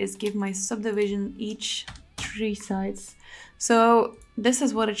do is give my subdivision each 3 sides. So this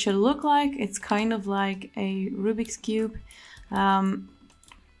is what it should look like. It's kind of like a Rubik's Cube. I'm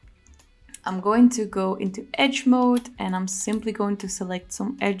going to go into edge mode and I'm simply going to select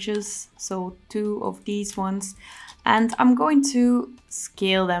some edges. So 2 of these ones. And I'm going to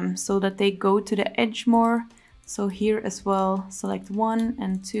scale them so that they go to the edge more. So here as well, select 1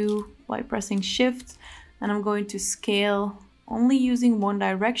 and 2 by pressing shift. And I'm going to scale only using one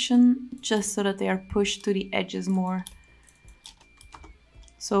direction, just so that they are pushed to the edges more.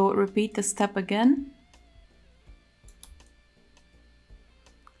 So repeat the step again.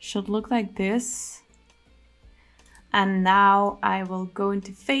 Should look like this. And now I will go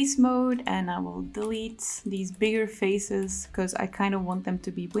into face mode and I will delete these bigger faces because I kind of want them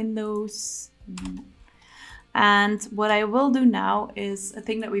to be windows. And what I will do now is a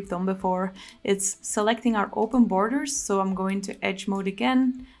thing that we've done before. It's selecting our open borders. So I'm going to edge mode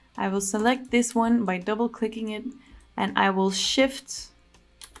again. I will select this one by double clicking it, and I will shift,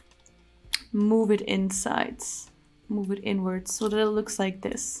 move it inside, move it inwards so that it looks like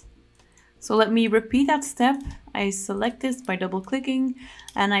this. So let me repeat that step. I select this by double clicking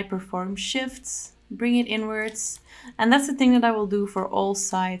and I perform shifts, bring it inwards. And that's the thing that I will do for all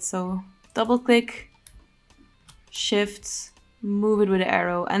sides. So double click, shift, move it with the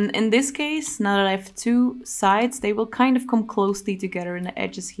arrow. And in this case, now that I have two sides, they will kind of come closely together in the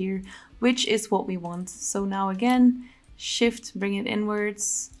edges here, which is what we want. So now again, shift, bring it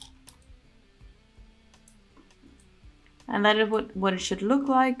inwards. And that is what it should look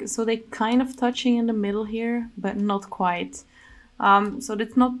like. So they're kind of touching in the middle here, but not quite. So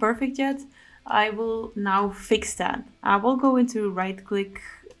that's not perfect yet. I will now fix that. I will go into right click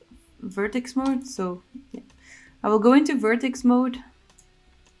vertex mode. So yeah. I will go into vertex mode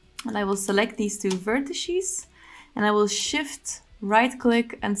and I will select these two vertices and I will shift right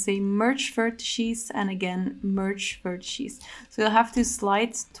click and say merge vertices and again merge vertices. So you'll have to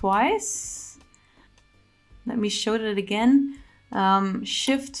slide twice. Let me show that again.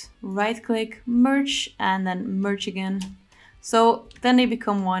 Shift, right click, merge, and then merge again. So then they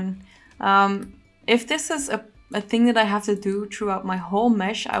become one. If this is a thing that I have to do throughout my whole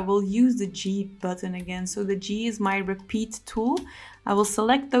mesh, I will use the G button again. So the G is my repeat tool. I will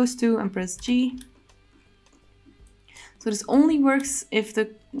select those two and press G. So this only works if the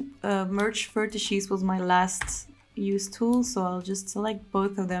merge vertices was my last used tool. So I'll just select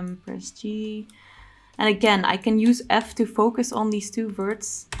both of them, press G. And again, I can use F to focus on these two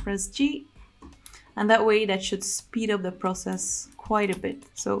verts, press G. And that way that should speed up the process quite a bit.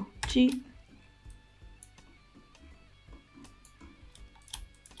 So G.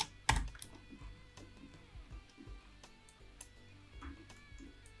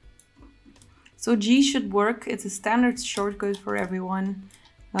 So G should work. It's a standard shortcut for everyone.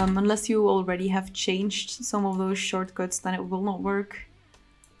 Unless you already have changed some of those shortcuts, then it will not work.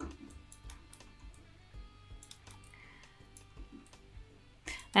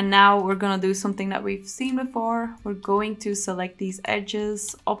 And now we're gonna do something that we've seen before. We're going to select these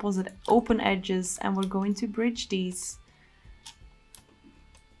edges, opposite open edges, and we're going to bridge these.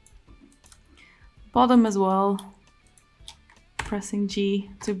 Bottom as well. Pressing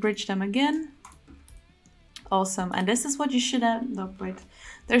G to bridge them again. Awesome, and this is what you should end up with.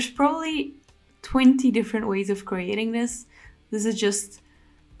 There's probably 20 different ways of creating this. This is just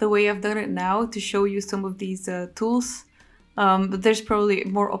the way I've done it now to show you some of these tools. But there's probably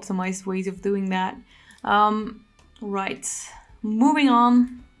more optimized ways of doing that. Right, moving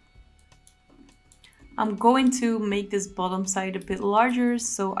on. I'm going to make this bottom side a bit larger,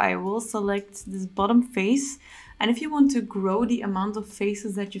 so I will select this bottom face. And if you want to grow the amount of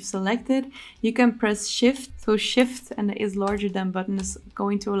faces that you've selected, you can press shift. So shift and the is larger than button is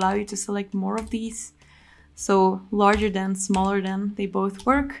going to allow you to select more of these. So larger than, smaller than, they both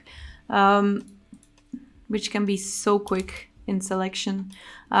work. Which can be so quick in selection.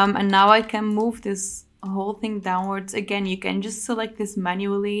 And now I can move this whole thing downwards. Again, you can just select this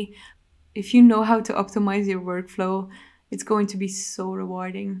manually. If you know how to optimize your workflow, it's going to be so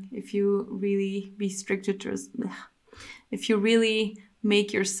rewarding. If you really be strict with if you really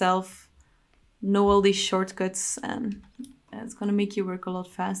make yourself know all these shortcuts, and it's going to make you work a lot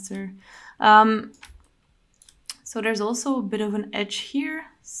faster. So there's also a bit of an edge here.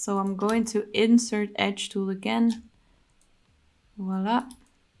 So I'm going to insert edge tool again. Voila.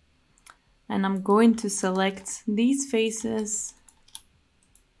 And I'm going to select these faces.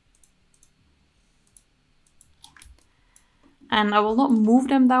 And I will not move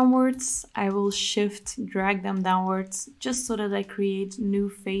them downwards. I will shift, drag them downwards, just so that I create new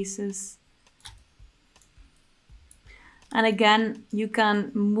faces. And again, you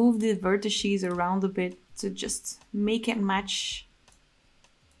can move the vertices around a bit to just make it match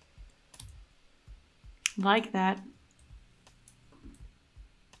like that.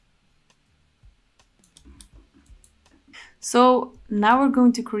 So now we're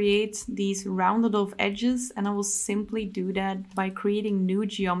going to create these rounded off edges, and I will simply do that by creating new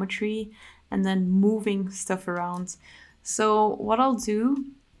geometry and then moving stuff around. So what I'll do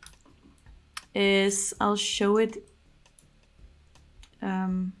is I'll show it.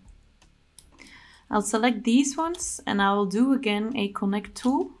 I'll select these ones and I will do again a connect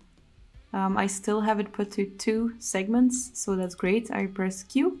tool. I still have it put to 2 segments, so that's great. I press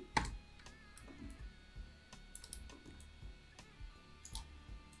Q.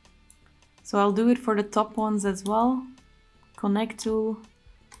 So I'll do it for the top ones as well. Connect tool,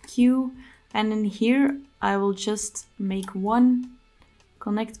 Q, and in here I will just make one,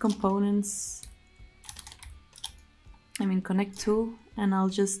 connect components, connect tool, and I'll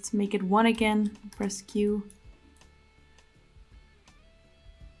just make it one again, press Q.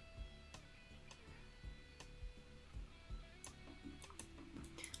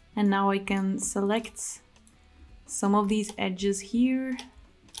 And now I can select some of these edges here.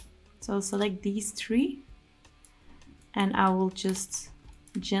 So I'll select these three and I will just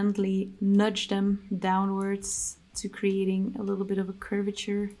gently nudge them downwards to creating a little bit of a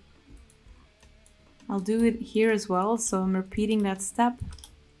curvature. I'll do it here as well, so I'm repeating that step,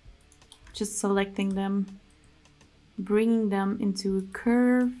 just selecting them, bringing them into a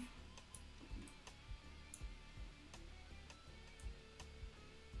curve.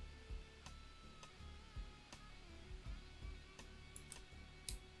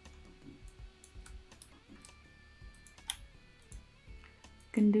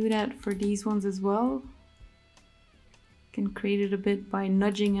 Can do that for these ones as well. Can create it a bit by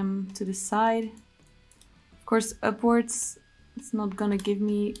nudging them to the side. Of course, upwards, it's not gonna give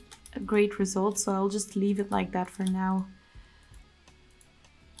me a great result, so I'll just leave it like that for now.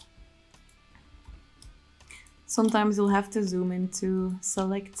 Sometimes you'll have to zoom in to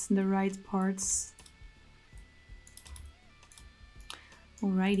select the right parts.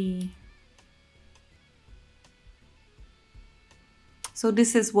 Alrighty. So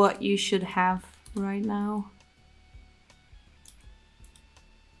this is what you should have right now.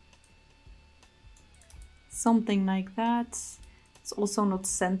 Something like that. It's also not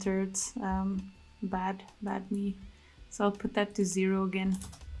centered. Bad me. So I'll put that to 0 again.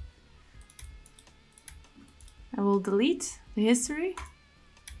 I will delete the history.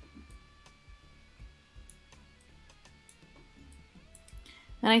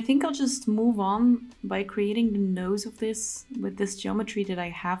 And I think I'll just move on by creating the nose of this with this geometry that I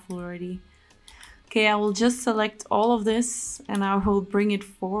have already. Okay, I will just select all of this and I will bring it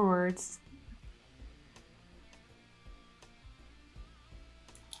forward.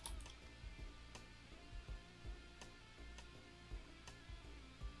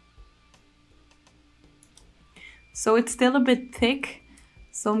 So it's still a bit thick,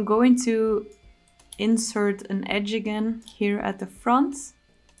 so I'm going to insert an edge again here at the front.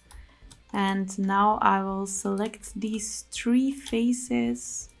 And now I will select these 3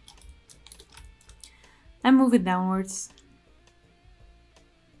 faces and move it downwards.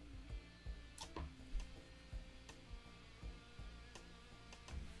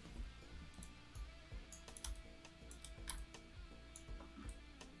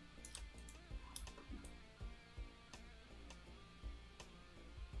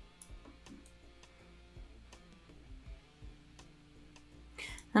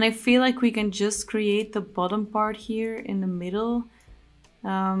 And I feel like we can just create the bottom part here in the middle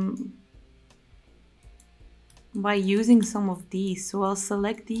by using some of these. So I'll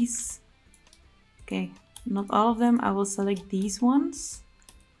select these. Okay, not all of them. I will select these ones.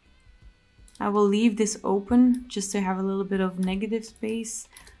 I will leave this open just to have a little bit of negative space.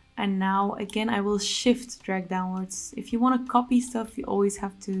 And now again, I will shift drag downwards. If you want to copy stuff, you always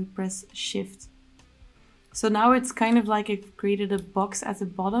have to press shift. So now it's kind of like I've created a box at the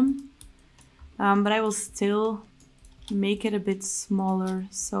bottom, but I will still make it a bit smaller.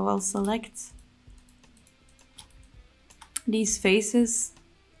 So I'll select these faces,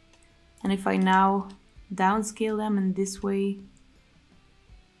 and if I now downscale them in this way,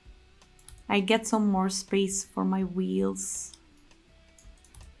 I get some more space for my wheels.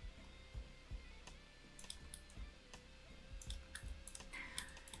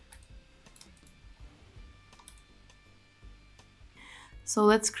 So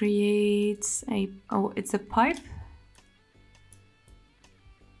let's create a, oh, it's a pipe.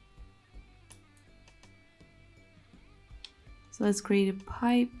 So let's create a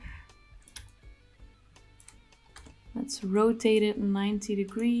pipe. Let's rotate it 90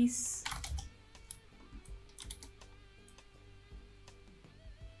 degrees.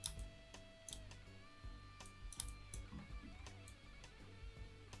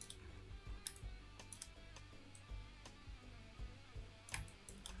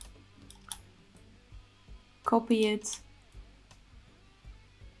 Copy it.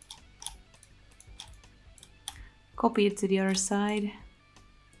 Copy it to the other side.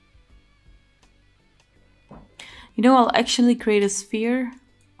 You know, I'll actually create a sphere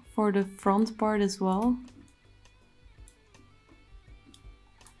for the front part as well.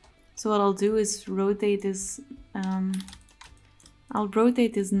 So what I'll do is rotate this, I'll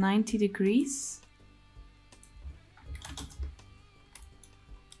rotate this 90 degrees.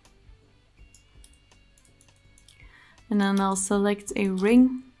 And then I'll select a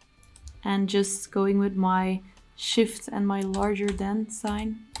ring and just going with my shift and my larger than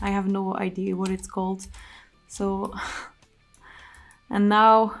sign. I have no idea what it's called. So, and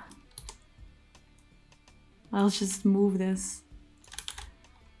now I'll just move this.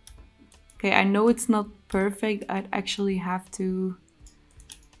 Okay, I know it's not perfect. I'd actually have to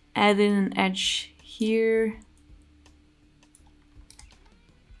add in an edge here.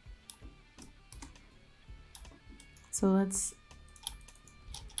 So let's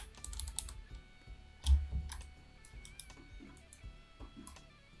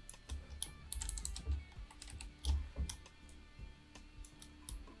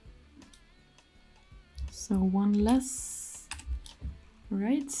one less,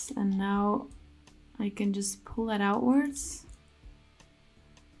 right? And now I can just pull that outwards.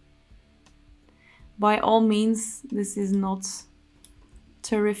 By all means, this is not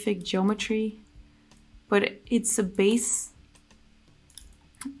terrific geometry, but it's a base,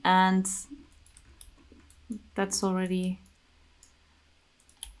 and that's already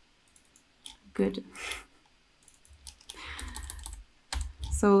good.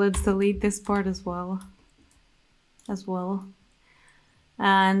 So let's delete this part as well.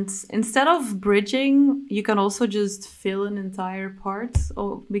 And instead of bridging, you can also just fill an entire part,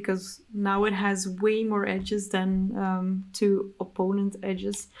 because now it has way more edges than 2 opponent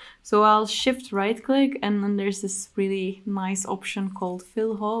edges. So I'll shift right click, and then there's this really nice option called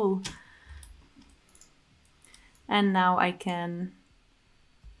fill hole. And now I can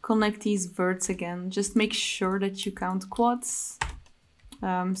connect these verts again. Just make sure that you count quads.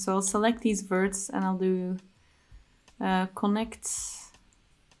 So I'll select these verts and I'll do connect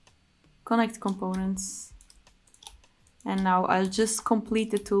components, and now I'll just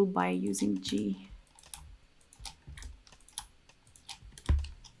complete the tool by using G.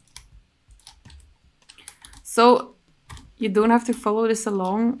 So you don't have to follow this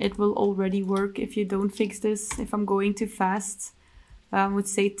along, it will already work if you don't fix this. If I'm going too fast, I would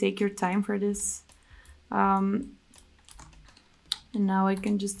say take your time for this. And now I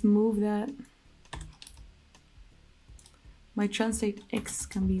can just move that. My translate X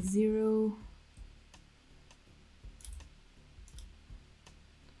can be 0.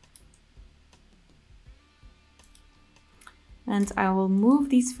 And I will move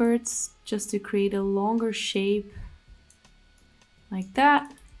these verts just to create a longer shape like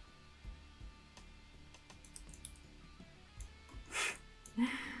that.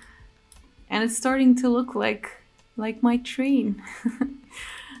 And it's starting to look like my train.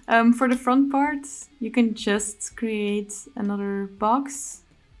 For the front part, you can just create another box.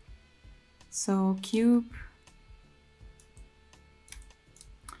 So cube.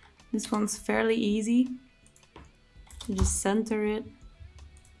 This one's fairly easy. You just center it.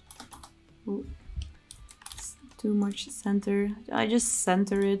 Ooh, too much center. I just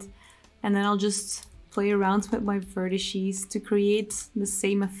center it, and then I'll just play around with my vertices to create the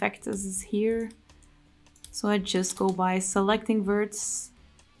same effect as is here. So I just go by selecting verts.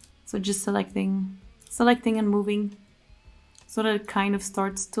 So just selecting and moving, so that it kind of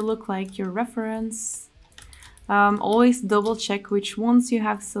starts to look like your reference. Always double check which ones you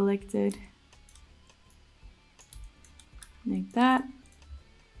have selected. Like that.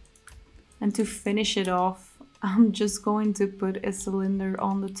 And to finish it off, I'm just going to put a cylinder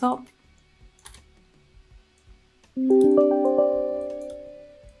on the top.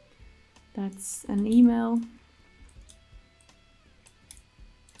 That's an email.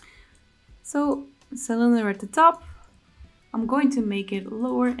 So, cylinder at the top. I'm going to make it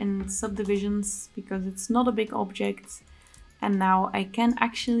lower in subdivisions because it's not a big object. And now I can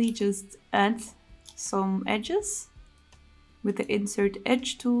actually just add some edges with the insert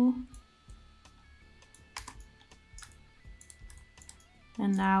edge tool.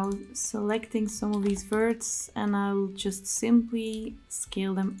 And now selecting some of these verts, and I'll just simply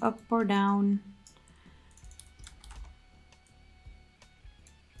scale them up or down.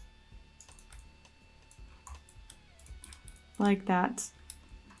 Like that.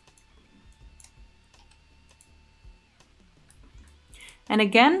 And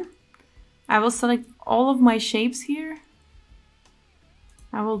again, I will select all of my shapes here.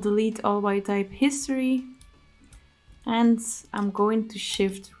 I will delete all by type history. And I'm going to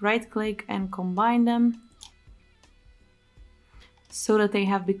shift right click and combine them so that they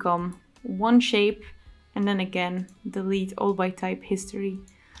have become one shape, and then again delete all by type history.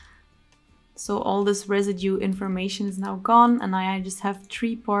 So all this residue information is now gone, and I just have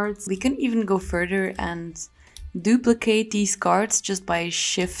 3 parts. We can even go further and duplicate these cards just by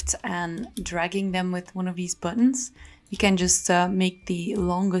shift and dragging them with one of these buttons. You can just make the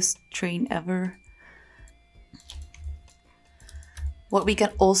longest train ever. What we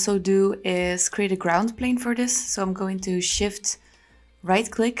can also do is create a ground plane for this. So I'm going to shift right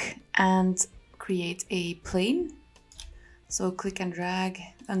click and create a plane. So click and drag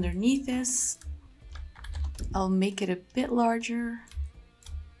underneath this. I'll make it a bit larger,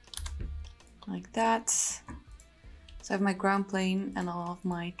 like that. So I have my ground plane and all of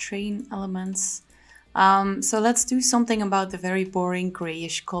my train elements. So let's do something about the very boring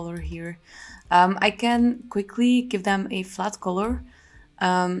grayish color here. I can quickly give them a flat color.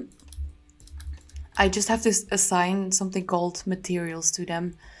 I just have to assign something called materials to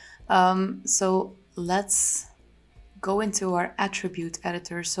them. So let's go into our attribute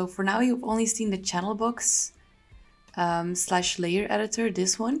editor. So for now, you've only seen the channel box / layer editor,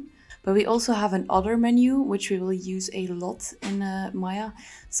 this one. But we also have an other menu, which we will use a lot in Maya.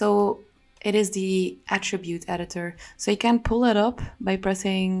 So it is the attribute editor. So you can pull it up by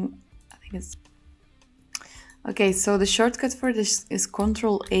pressing, I think it's... Okay, so the shortcut for this is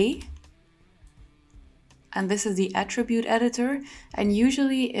Ctrl A. And this is the attribute editor. And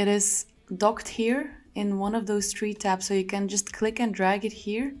usually it is docked here in one of those 3 tabs. So you can just click and drag it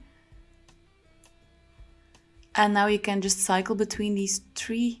here. And now you can just cycle between these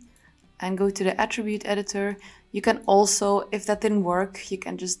 3 and go to the attribute editor. You can also, if that didn't work, you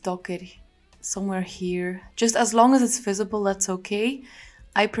can just dock it somewhere here. Just as long as it's visible, that's okay.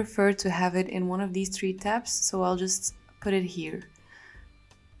 I prefer to have it in one of these 3 tabs, so I'll just put it here.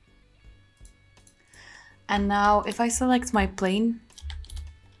 And now if I select my plane,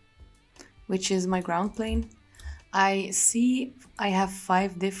 which is my ground plane, I see I have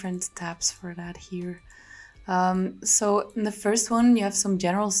 5 different tabs for that here. So in the first one, you have some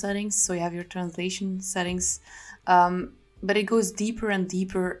general settings. So you have your translation settings, but it goes deeper and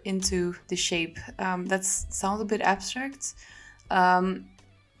deeper into the shape. That sounds a bit abstract,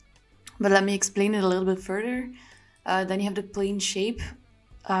 but let me explain it a little bit further. Then you have the plane shape.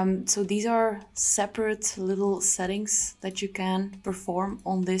 So these are separate little settings that you can perform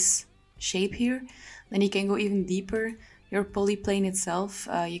on this shape here. Then you can go even deeper. Your polyplane itself,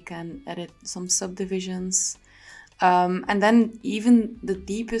 you can edit some subdivisions. And then even the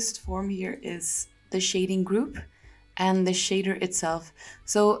deepest form here is the shading group and the shader itself.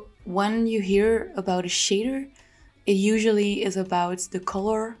 So when you hear about a shader, it usually is about the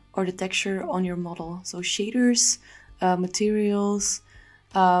color or the texture on your model. So shaders, materials,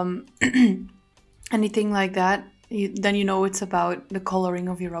 anything like that, then you know it's about the coloring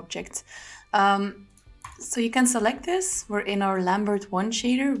of your object. So you can select this. We're in our Lambert 1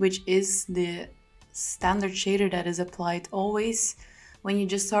 shader, which is the standard shader that is applied always. When you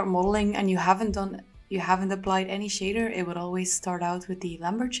just start modeling and you haven't applied any shader, it would always start out with the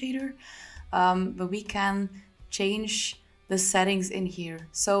Lambert shader. But we can change the settings in here.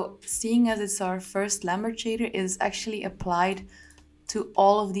 So seeing as it's our first Lambert shader, it is actually applied to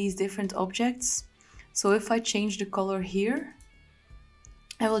all of these different objects. So if I change the color here,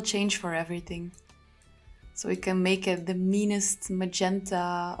 it will change for everything. So you can make it the meanest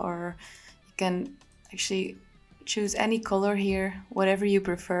magenta, or you can actually choose any color here, whatever you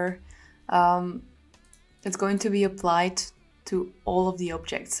prefer. It's going to be applied to all of the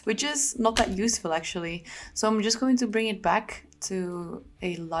objects, which is not that useful actually. So I'm just going to bring it back to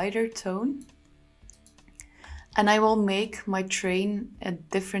a lighter tone. And I will make my train a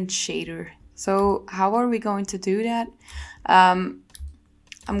different shader. So how are we going to do that?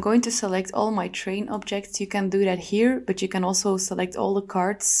 I'm going to select all my train objects. You can do that here, but you can also select all the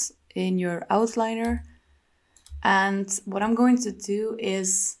cards in your outliner. And what I'm going to do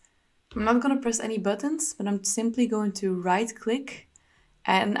is, I'm not going to press any buttons, but I'm simply going to right click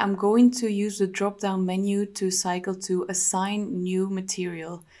and I'm going to use the drop down menu to cycle to assign new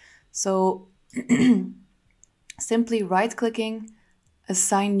material. So simply right clicking,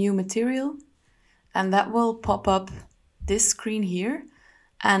 assign new material, and that will pop up this screen here.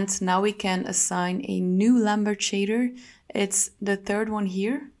 And now we can assign a new Lambert shader. It's the 3rd one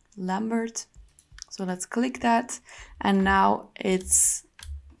here, Lambert. So let's click that. And now it's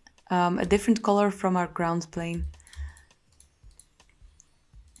a different color from our ground plane.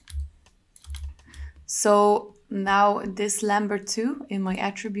 So now this Lambert 2 in my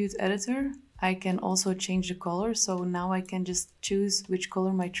attribute editor, I can also change the color. So now I can just choose which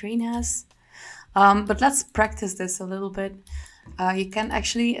color my train has. But let's practice this a little bit. You can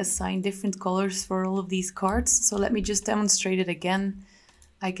actually assign different colors for all of these cards. So let me just demonstrate it again.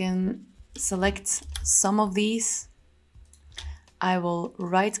 I can select some of these. I will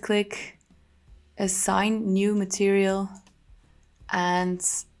right click, assign new material, and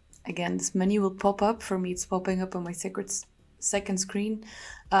again, this menu will pop up. For me, it's popping up on my second screen.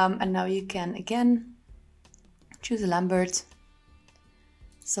 And now you can again choose a Lambert,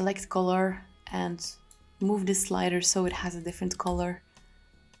 select color and move the slider so it has a different color.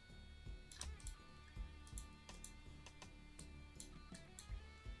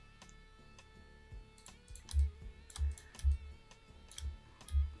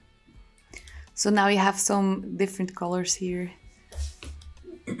 So now you have some different colors here.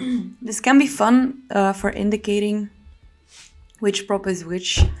 This can be fun for indicating which prop is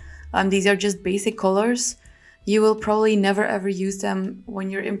which. These are just basic colors. You will probably never ever use them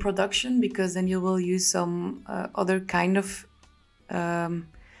when you're in production, because then you will use some other kinds of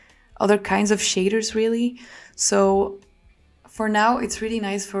shaders really. So for now, it's really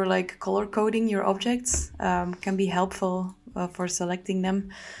nice for like color coding your objects. Can be helpful for selecting them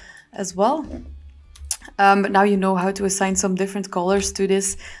as well. But now you know how to assign some different colors to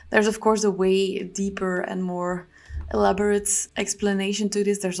this. There's of course a way deeper and more elaborate explanation to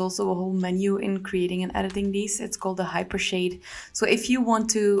this. There's also a whole menu in creating and editing these. It's called the hypershade. So if you want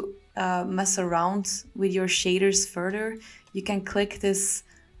to mess around with your shaders further, you can click this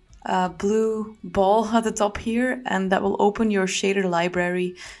blue ball at the top here, and that will open your shader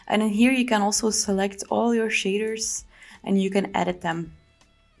library. And in here you can also select all your shaders and you can edit them.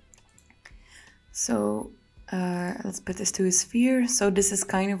 So let's put this to a sphere. So this is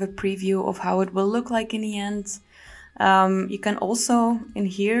kind of a preview of how it will look like in the end. You can also in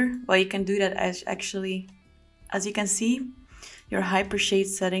here, well, you can do that as you can see, your hypershade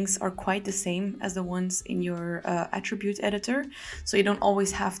settings are quite the same as the ones in your attribute editor. So you don't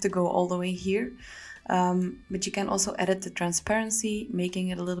always have to go all the way here. But you can also edit the transparency, making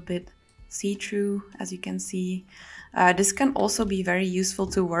it a little bit see-through, as you can see. This can also be very useful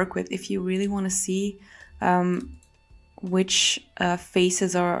to work with if you really want to see which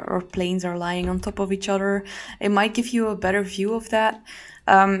faces or planes are lying on top of each other. It might give you a better view of that.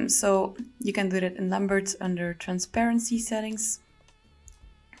 So you can do that in Lambert under transparency settings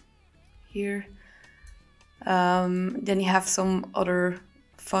here. Then you have some other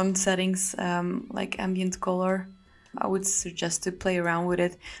fun settings like ambient color. I would suggest to play around with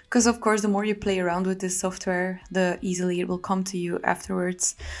it, because of course the more you play around with this software, the easily it will come to you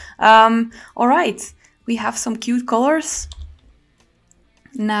afterwards. All right, we have some cute colors.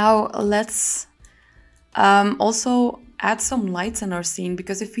 Now let's also add some lights in our scene,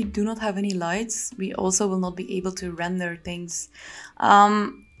 because if we do not have any lights, we also will not be able to render things.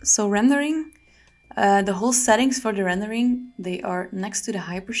 So rendering, the whole settings for the rendering, they are next to the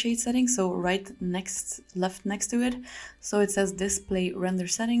hypershade settings, so left next to it. So it says display render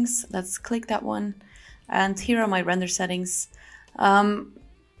settings. Let's click that one, and here are my render settings.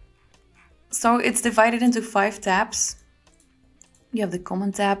 So it's divided into 5 tabs. You have the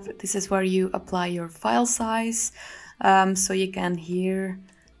common tab. This is where you apply your file size. So you can here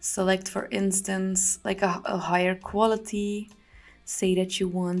select, for instance, like a higher quality. Say that you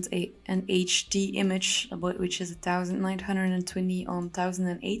want an HD image, which is 1920 on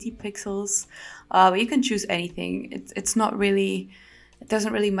 1080 pixels. You can choose anything. It's not really, it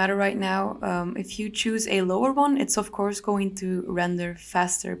doesn't really matter right now. If you choose a lower one, it's of course going to render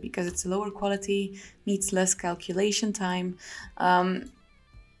faster because it's lower quality, needs less calculation time.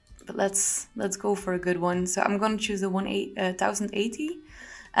 But let's go for a good one. So I'm going to choose the 1080,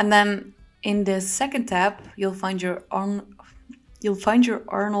 and then in the second tab you'll find your Arnold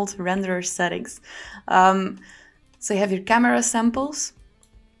renderer settings. So you have your camera samples.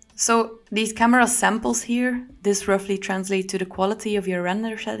 So these camera samples here, this roughly translates to the quality of your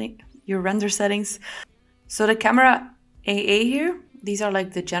render settings. So the camera AA here, these are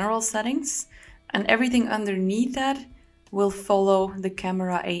like the general settings, and everything underneath that will follow the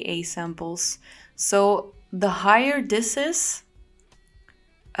camera AA samples. So the higher this is,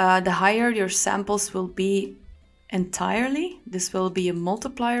 the higher your samples will be entirely. This will be a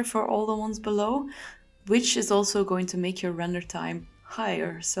multiplier for all the ones below, which is also going to make your render time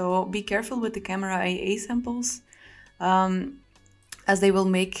higher. So be careful with the camera AA samples, as they will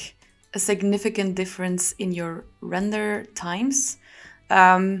make a significant difference in your render times.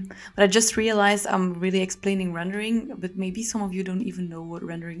 But I just realized I'm really explaining rendering, but maybe some of you don't even know what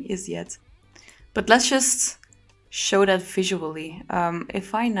rendering is yet. But let's just show that visually.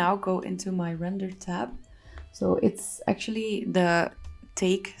 If I now go into my render tab, so it's actually the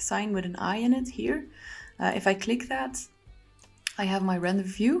take sign with an I in it here. If I click that, I have my render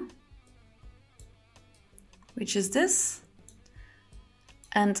view, which is this.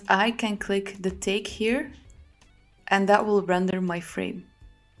 And I can click the take here, and that will render my frame.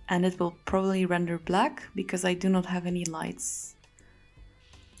 And it will probably render black because I do not have any lights.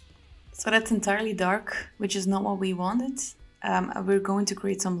 So that's entirely dark, which is not what we wanted. We're going to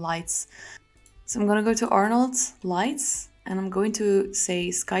create some lights. So I'm going to go to Arnold, Lights, and I'm going to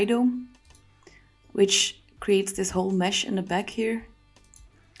say sky dome, which creates this whole mesh in the back here.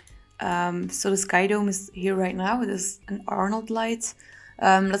 So the sky dome is here right now. It is an Arnold light.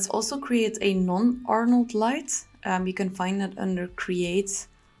 Let's also create a non-Arnold light. You can find that under create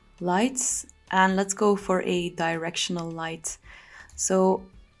lights, and let's go for a directional light. So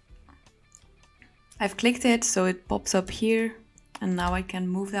I've clicked it, so it pops up here, and now I can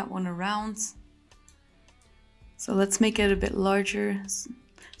move that one around. So let's make it a bit larger.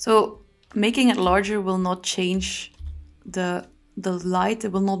 So making it larger will not change the light.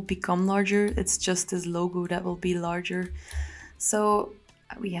 It will not become larger. It's just this logo that will be larger. So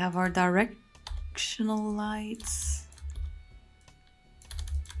we have our directional lights.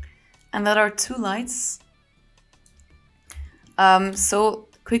 And that are 2 lights. So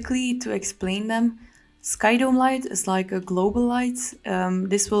quickly to explain them, sky dome light is like a global light.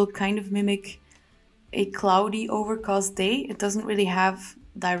 This will kind of mimic a cloudy, overcast day. It doesn't really have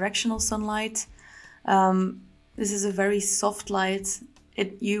directional sunlight. This is a very soft light.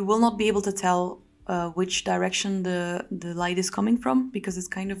 You will not be able to tell which direction the light is coming from because it's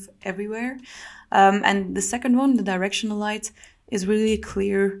kind of everywhere. And the second one, the directional light, is really a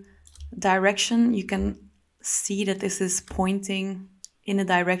clear direction. You can see that this is pointing in a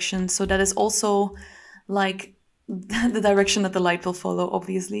direction, so that is also like the direction that the light will follow,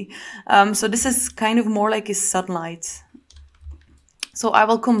 obviously. So this is kind of more like a sunlight. So I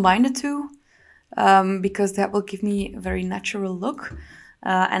will combine the two because that will give me a very natural look.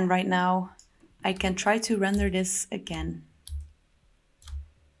 And right now I can try to render this again.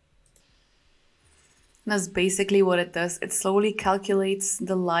 That's basically what it does. It slowly calculates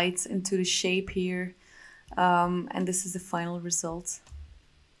the light into the shape here. And this is the final result.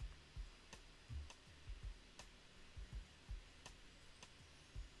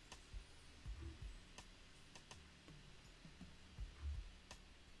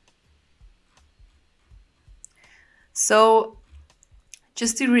 So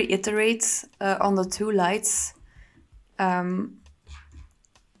just to reiterate on the 2 lights,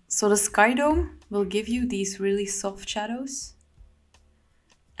 so the sky dome will give you these really soft shadows,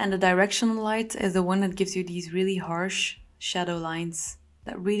 and the directional light is the one that gives you these really harsh shadow lines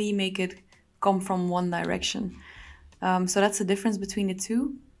that really make it come from one direction. So that's the difference between the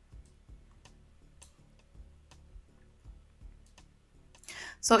 2.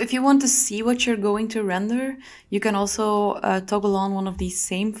 So if you want to see what you're going to render, you can also toggle on one of these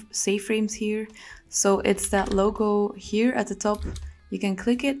save frames here. So it's that logo here at the top. You can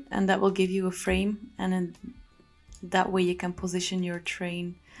click it and that will give you a frame, and then that way you can position your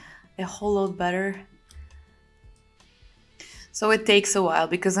train a whole lot better. So it takes a while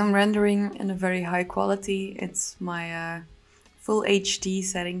because I'm rendering in a very high quality. It's my full HD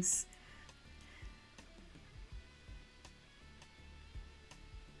settings.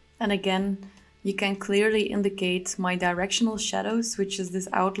 And again, you can clearly indicate my directional shadows, which is this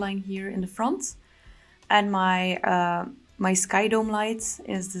outline here in the front. And my sky dome light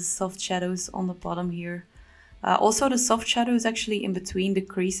is the soft shadows on the bottom here. Also, the soft shadow is actually in between the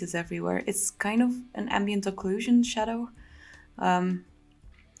creases everywhere. It's kind of an ambient occlusion shadow.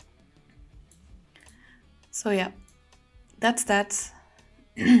 So yeah, that's that.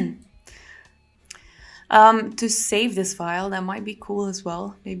 To save this file, that might be cool as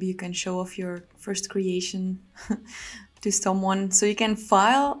well. Maybe you can show off your first creation to someone. So you can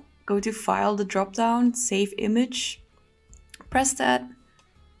file, go to file, the drop down, save image, press that,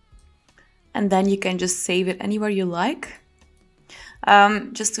 and then you can just save it anywhere you like.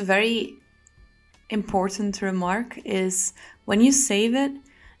 Just a very important remark is when you save it,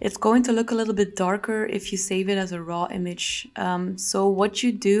 it's going to look a little bit darker if you save it as a raw image. So what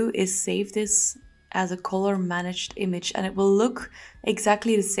you do is save this as a color managed image, and it will look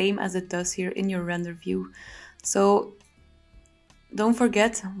exactly the same as it does here in your render view. So don't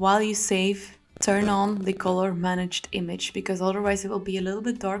forget, while you save, turn on the color managed image, because otherwise it will be a little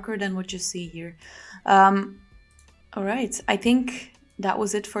bit darker than what you see here. All right, I think that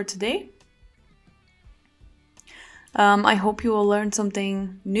was it for today. I hope you will learn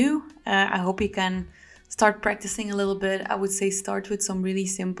something new. I hope you can start practicing a little bit. I would say start with some really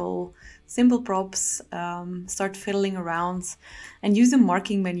simple props, start fiddling around, and use the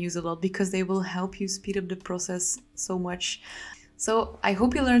marking menus a lot because they will help you speed up the process so much. So I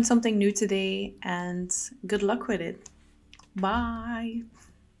hope you learned something new today, and good luck with it. Bye!